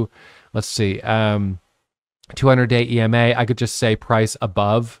do, let's see, 200-day EMA. I could just say price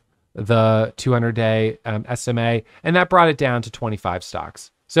above the 200-day SMA, and that brought it down to 25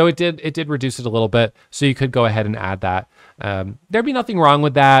 stocks. So it did reduce it a little bit. So you could go ahead and add that. There'd be nothing wrong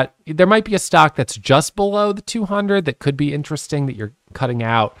with that. There might be a stock that's just below the 200 that could be interesting that you're cutting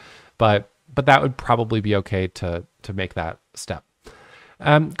out, but that would probably be okay to make that step.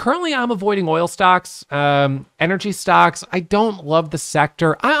 Currently, I'm avoiding oil stocks, energy stocks. I don't love the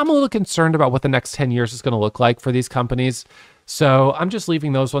sector. I'm a little concerned about what the next 10 years is going to look like for these companies. So I'm just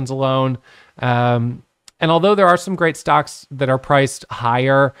leaving those ones alone. And although there are some great stocks that are priced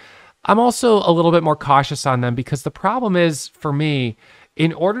higher, I'm also a little bit more cautious on them because the problem is, for me,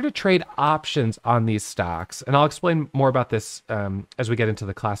 in order to trade options on these stocks, and I'll explain more about this as we get into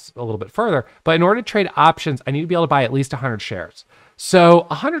the class a little bit further, but in order to trade options, I need to be able to buy at least 100 shares. So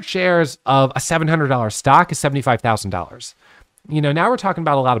 100 shares of a $700 stock is $75,000. Now we're talking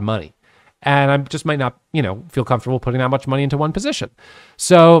about a lot of money. And I just might not, feel comfortable putting that much money into one position.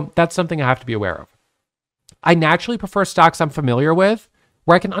 So that's something I have to be aware of. I naturally prefer stocks I'm familiar with,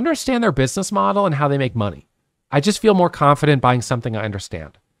 where I can understand their business model and how they make money. I just feel more confident buying something I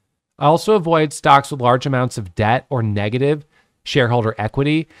understand. I also avoid stocks with large amounts of debt or negative shareholder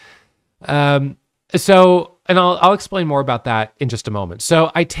equity. And I'll explain more about that in just a moment.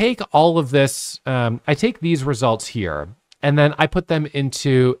 So I take all of this, I take these results here, and then I put them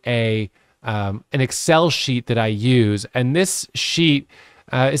into an Excel sheet that I use. And this sheet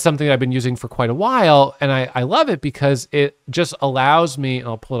is something that I've been using for quite a while. And I love it because it just allows me, and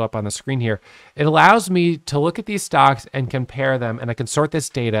I'll pull it up on the screen here, it allows me to look at these stocks and compare them, and I can sort this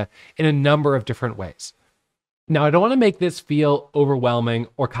data in a number of different ways. Now, I don't want to make this feel overwhelming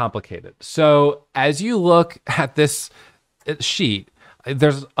or complicated. So as you look at this sheet,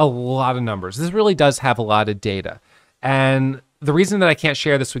 there's a lot of numbers. This really does have a lot of data. And the reason that I can't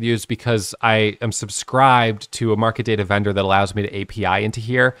share this with you is because I am subscribed to a market data vendor that allows me to API into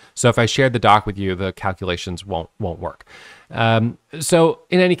here. So if I shared the doc with you, the calculations won't work. So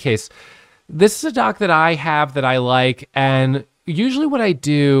in any case, this is a doc that I have that I like. And usually what I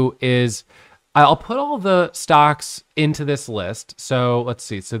do is I'll put all the stocks into this list. So let's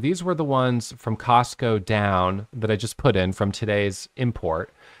see. So these were the ones from Costco down that I just put in from today's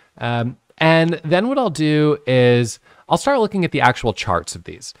import. And then what I'll do is I'll start looking at the actual charts of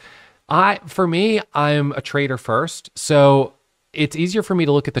these. For me, I'm a trader first. So it's easier for me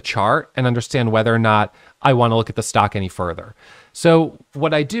to look at the chart and understand whether or not I want to look at the stock any further. So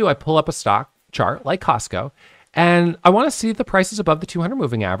what I do, I pull up a stock chart like Costco, and I want to see the prices above the 200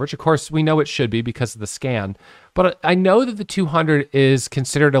 moving average. Of course, we know it should be because of the scan, but I know that the 200 is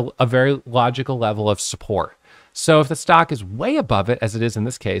considered a very logical level of support. So if the stock is way above it, as it is in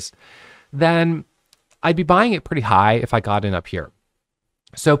this case, then I'd be buying it pretty high if I got in up here.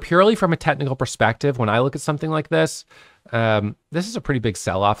 So purely from a technical perspective, when I look at something like this, this is a pretty big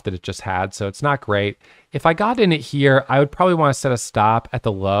sell-off that it just had, so it's not great. If I got in it here, I would probably want to set a stop at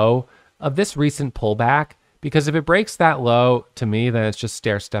the low of this recent pullback, because if it breaks that low, to me, then it's just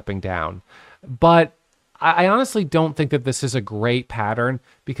stair-stepping down. But I honestly don't think that this is a great pattern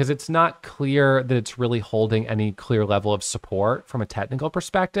because it's not clear that it's really holding any clear level of support from a technical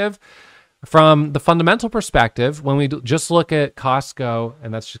perspective. From the fundamental perspective, when we just look at Costco,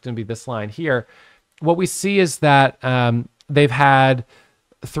 and that's just going to be this line here, what we see is that they've had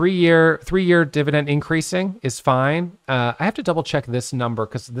three-year dividend increasing is fine. I have to double check this number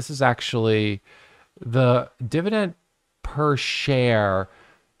because this is actually the dividend per share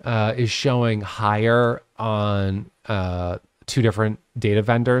is showing higher on two different data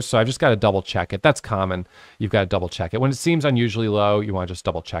vendors. So I've just got to double check it. That's common. You've got to double check it. When it seems unusually low, you want to just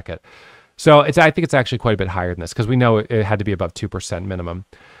double check it. So I think it's actually quite a bit higher than this because we know it had to be above 2% minimum.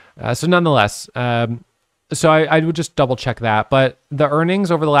 So nonetheless, so I would just double check that. But the earnings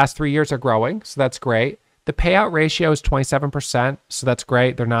over the last 3 years are growing, so that's great. The payout ratio is 27%, so that's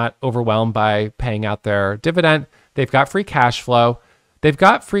great. They're not overwhelmed by paying out their dividend. They've got free cash flow. They've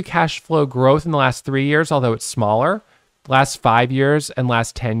got free cash flow growth in the last 3 years, although it's smaller. The last 5 years and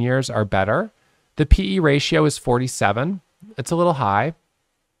last 10 years are better. The PE ratio is 47. It's a little high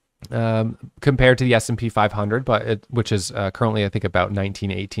compared to the S&P 500, which is currently, I think, about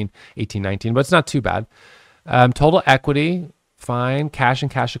 19, 19, but it's not too bad. Total equity, fine. Cash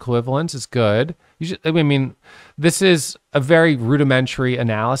and cash equivalents is good. I mean, this is a very rudimentary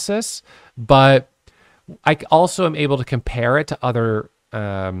analysis, but I also am able to compare it to other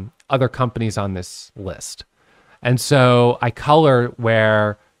companies on this list. And so I color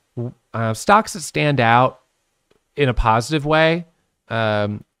where stocks that stand out in a positive way,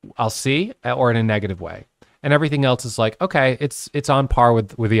 I'll see, or in a negative way. And everything else is like, okay, it's on par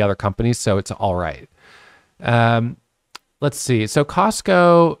with the other companies, so it's all right. Let's see. So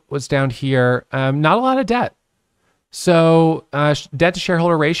Costco was down here. Not a lot of debt. So debt to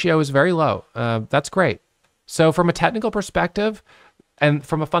shareholder ratio is very low. That's great. So from a technical perspective and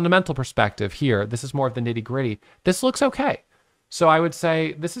from a fundamental perspective here, this is more of the nitty gritty. This looks okay. So I would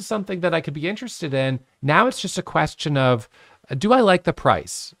say this is something that I could be interested in. Now it's just a question of, do I like the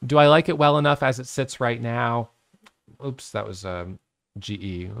price? Do I like it well enough as it sits right now? Oops, that was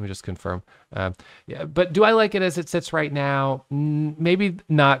GE. Let me just confirm. Yeah, but do I like it as it sits right now? Maybe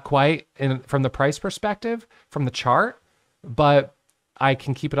not quite from the price perspective, from the chart, but I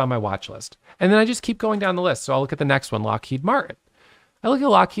can keep it on my watch list. And then I just keep going down the list. So I'll look at the next one, Lockheed Martin. I look at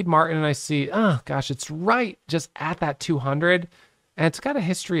Lockheed Martin and I see, oh gosh, it's right just at that 200, and it's got a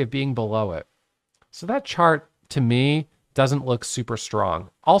history of being below it. So that chart to me doesn't look super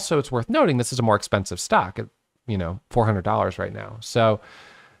strong. Also, it's worth noting this is a more expensive stock at, $400 right now. So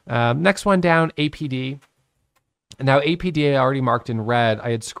next one down, APD. Now APD I already marked in red.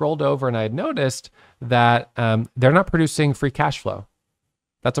 I had scrolled over and I had noticed that they're not producing free cash flow.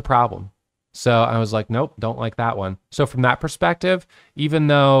 That's a problem. So I was like, nope, don't like that one. So from that perspective, even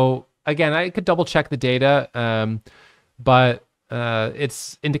though, again, I could double check the data, but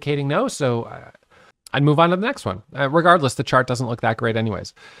it's indicating no. So I'd move on to the next one. Regardless, the chart doesn't look that great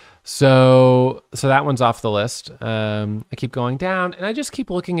anyways. So that one's off the list. I keep going down and I just keep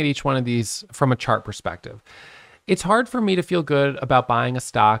looking at each one of these from a chart perspective. it's hard for me to feel good about buying a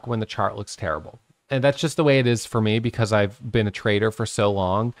stock when the chart looks terrible. And that's just the way it is for me because I've been a trader for so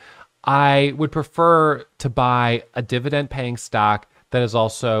long. I would prefer to buy a dividend paying stock that is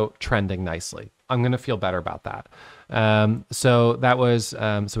also trending nicely. I'm going to feel better about that. So that was,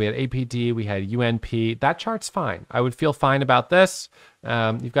 so we had APD, we had UNP. That chart's fine. I would feel fine about this.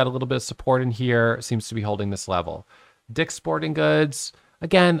 You've got a little bit of support in here. It seems to be holding this level. Dick's Sporting Goods,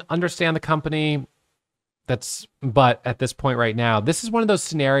 again, understand the company. But at this point right now, this is one of those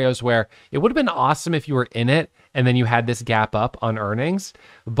scenarios where it would have been awesome if you were in it and then you had this gap up on earnings.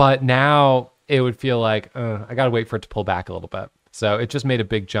 But now it would feel like, I got to wait for it to pull back a little bit. So it just made a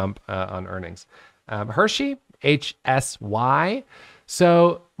big jump on earnings. Hershey, HSY.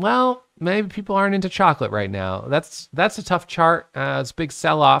 So, well, maybe people aren't into chocolate right now. That's a tough chart. It's a big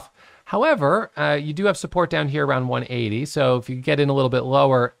sell-off. However, you do have support down here around 180. So if you get in a little bit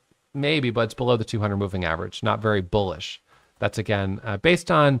lower, maybe, but it's below the 200 moving average. Not very bullish. That's, again,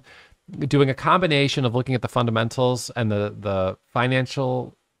 based on doing a combination of looking at the fundamentals and the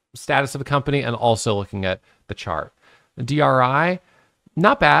financial status of the company and also looking at the chart. DRI,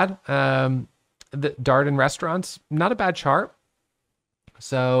 not bad. The Darden Restaurants, not a bad chart.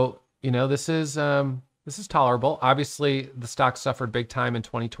 So, this is tolerable. Obviously, the stock suffered big time in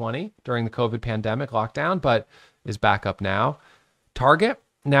 2020 during the COVID pandemic lockdown, but is back up now. Target.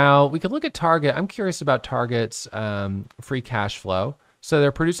 Now, we could look at Target. I'm curious about Target's free cash flow. So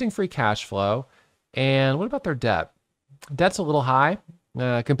they're producing free cash flow. And what about their debt? Debt's a little high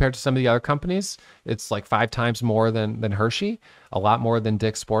compared to some of the other companies. It's like 5 times more than Hershey, a lot more than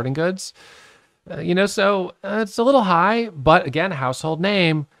Dick's Sporting Goods. So it's a little high, but again, a household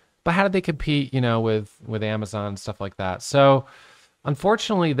name. But how did they compete, with Amazon and stuff like that? So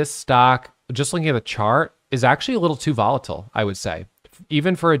unfortunately, this stock, just looking at the chart, is actually a little too volatile, I would say.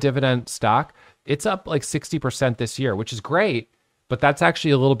 Even for a dividend stock, it's up like 60% this year, which is great, but that's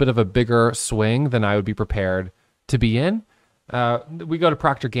actually a little bit of a bigger swing than I would be prepared to be in. We go to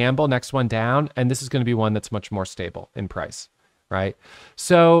Procter & Gamble, next one down, and this is going to be one that's much more stable in price, right?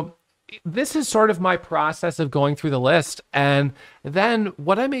 So this is sort of my process of going through the list. And then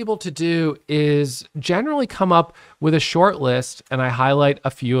what I'm able to do is generally come up with a short list and I highlight a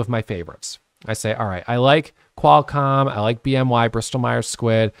few of my favorites. I say, all right, I like Qualcomm, I like BMY, Bristol Myers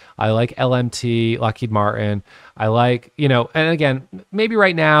Squibb, I like LMT, Lockheed Martin, I like, and again, maybe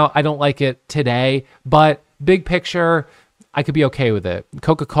right now I don't like it today, but big picture, I could be okay with it.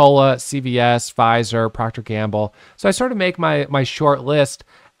 Coca-Cola, CVS, Pfizer, Procter & Gamble. So I sort of make my short list.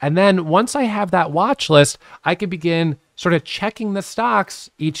 And then once I have that watch list, I can begin sort of checking the stocks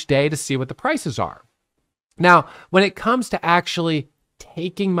each day to see what the prices are. Now, when it comes to actually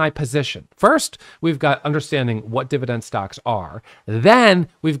taking my position, first, we've got understanding what dividend stocks are. Then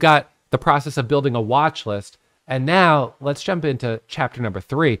we've got the process of building a watch list. And now let's jump into chapter number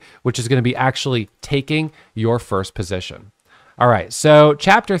 3, which is going to be actually taking your first position. All right, so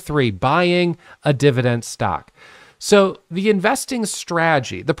chapter 3, buying a dividend stock. So the investing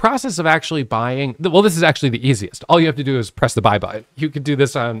strategy, the process of actually buying, well, this is actually the easiest. All you have to do is press the buy button. You can do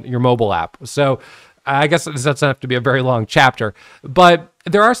this on your mobile app. So I guess this doesn't have to be a very long chapter, but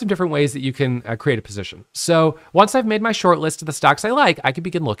there are some different ways that you can create a position. So once I've made my short list of the stocks I like, I can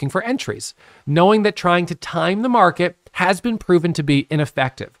begin looking for entries, knowing that trying to time the market has been proven to be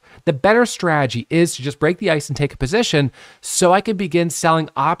ineffective. The better strategy is to just break the ice and take a position so I can begin selling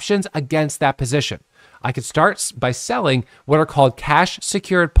options against that position. I could start by selling what are called cash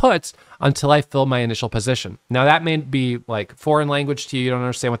secured puts until I fill my initial position. Now that may be like foreign language to you. You don't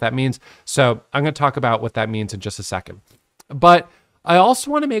understand what that means. So I'm going to talk about what that means in just a second. But I also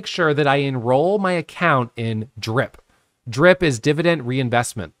want to make sure that I enroll my account in DRIP. DRIP is Dividend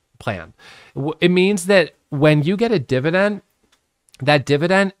Reinvestment Plan. It means that when you get a dividend, that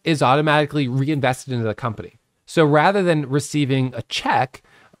dividend is automatically reinvested into the company. So rather than receiving a check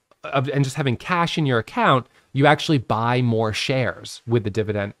and just having cash in your account, you actually buy more shares with the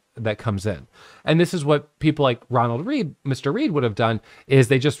dividend that comes in. And this is what people like Ronald Reed, Mr. Reed would have done, is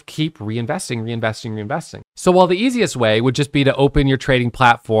they just keep reinvesting. So while the easiest way would just be to open your trading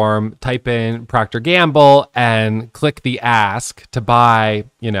platform, type in Procter & Gamble and click the ask to buy,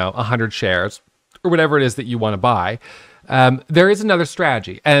 100 shares or whatever it is that you want to buy, there is another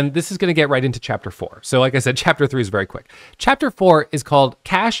strategy, and this is going to get right into chapter 4. So like I said, chapter 3 is very quick. Chapter 4 is called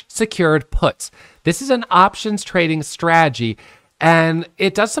cash secured puts. This is an options trading strategy, and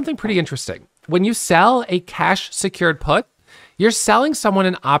it does something pretty interesting. When you sell a cash secured put, you're selling someone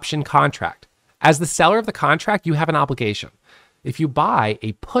an option contract. As the seller of the contract, you have an obligation. If you buy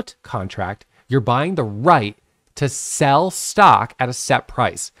a put contract, you're buying the right to sell stock at a set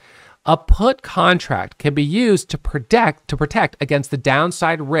price. A put contract can be used to protect against the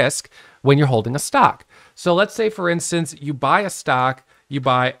downside risk when you're holding a stock. So let's say, for instance, you buy a stock, you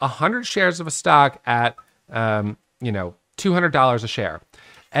buy 100 shares of a stock at, $200 a share.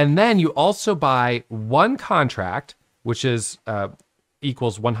 And then you also buy one contract, which is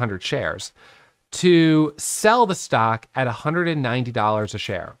equals 100 shares, to sell the stock at $190 a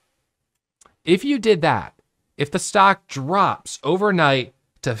share. If you did that, if the stock drops overnight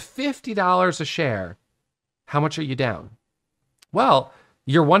to $50 a share, how much are you down? Well,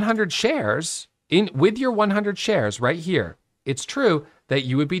 your 100 shares, with your 100 shares right here, it's true that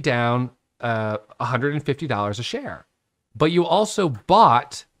you would be down $150 a share. But you also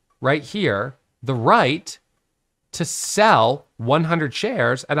bought right here the right to sell 100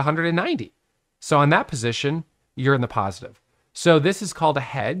 shares at 190. So on that position, you're in the positive. So this is called a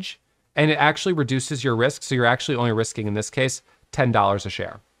hedge, and it actually reduces your risk. So you're actually only risking, in this case, $10 a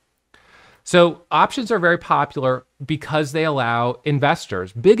share. So options are very popular because they allow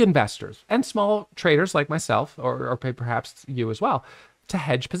investors, big investors, and small traders like myself, or perhaps you as well, to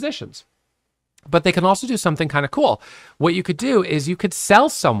hedge positions. But they can also do something kind of cool. What you could do is you could sell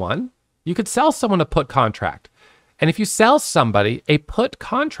someone a put contract. And if you sell somebody a put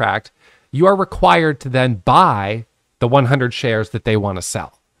contract, you are required to then buy the 100 shares that they want to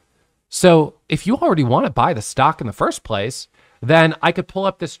sell. So if you already want to buy the stock in the first place, then I could pull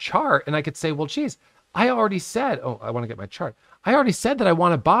up this chart and I could say, well, geez, I already said, I want to get my chart. I already said that I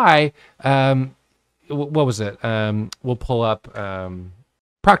want to buy, what was it? We'll pull up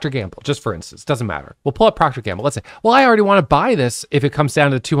Procter & Gamble, just for instance, doesn't matter. We'll pull up Procter & Gamble. Let's say, well, I already want to buy this if it comes down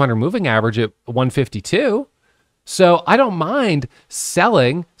to the 200 moving average at 152. So I don't mind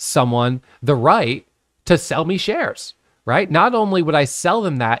selling someone the right to sell me shares, right? Not only would I sell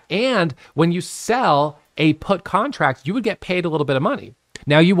them that, and when you sell a put contract, you would get paid a little bit of money.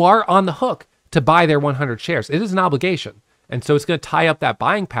 Now you are on the hook to buy their 100 shares. It is an obligation. And so it's going to tie up that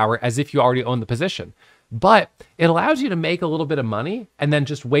buying power as if you already own the position. But it allows you to make a little bit of money and then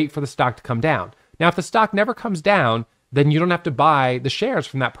just wait for the stock to come down. Now, if the stock never comes down, then you don't have to buy the shares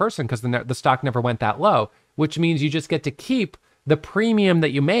from that person because the stock never went that low, which means you just get to keep the premium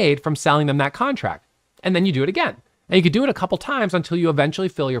that you made from selling them that contract. And then you do it again. And you could do it a couple times until you eventually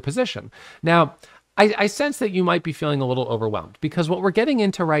fill your position. Now, I sense that you might be feeling a little overwhelmed because what we're getting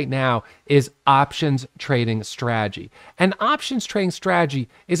into right now is options trading strategy. And options trading strategy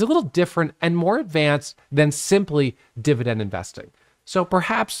is a little different and more advanced than simply dividend investing. So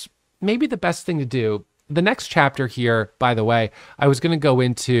perhaps maybe the best thing to do, the next chapter here, by the way, I was going to go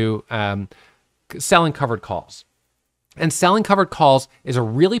into selling covered calls. And selling covered calls is a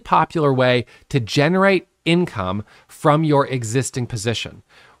really popular way to generate income from your existing position.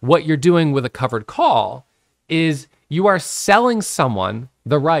 What you're doing with a covered call is you are selling someone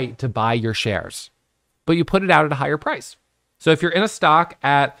the right to buy your shares, but you put it out at a higher price. So if you're in a stock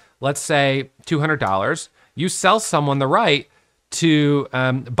at, let's say, $200, you sell someone the right to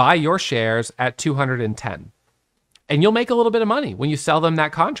buy your shares at $210. And you'll make a little bit of money when you sell them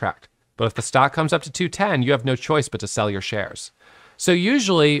that contract. But if the stock comes up to $210, you have no choice but to sell your shares. So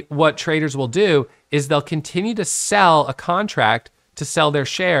usually what traders will do is they'll continue to sell a contract to sell their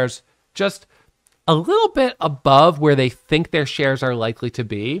shares just a little bit above where they think their shares are likely to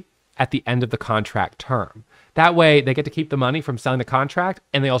be at the end of the contract term. That way they get to keep the money from selling the contract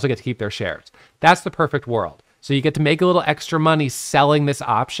and they also get to keep their shares. That's the perfect world. So you get to make a little extra money selling this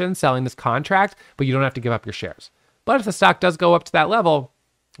option, selling this contract, but you don't have to give up your shares. But if the stock does go up to that level,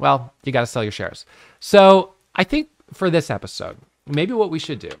 well, you got to sell your shares. So I think for this episode, maybe what we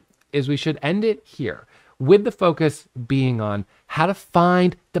should do is we should end it here with the focus being on how to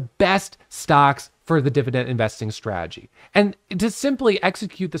find the best stocks for the dividend investing strategy. And to simply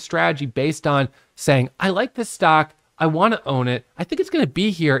execute the strategy based on saying, I like this stock, I want to own it, I think it's going to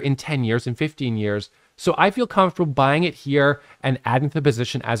be here in 10 years, in 15 years, so I feel comfortable buying it here and adding to the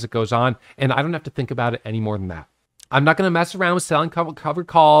position as it goes on, and I don't have to think about it any more than that. I'm not going to mess around with selling covered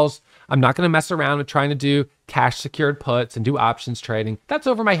calls. I'm not going to mess around with trying to do cash secured puts and do options trading. That's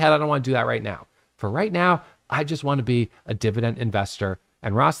over my head. I don't want to do that right now. For right now, I just want to be a dividend investor.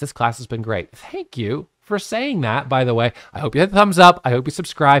 And Ross, this class has been great. Thank you for saying that, by the way. I hope you hit the thumbs up. I hope you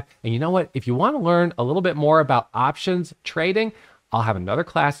subscribe. And you know what? If you want to learn a little bit more about options trading, I'll have another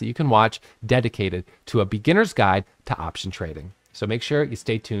class that you can watch dedicated to a beginner's guide to option trading. So make sure you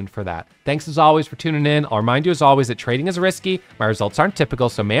stay tuned for that. Thanks as always for tuning in. I'll remind you as always that trading is risky. My results aren't typical,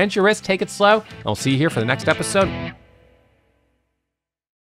 so manage your risk, take it slow, and I'll see you here for the next episode.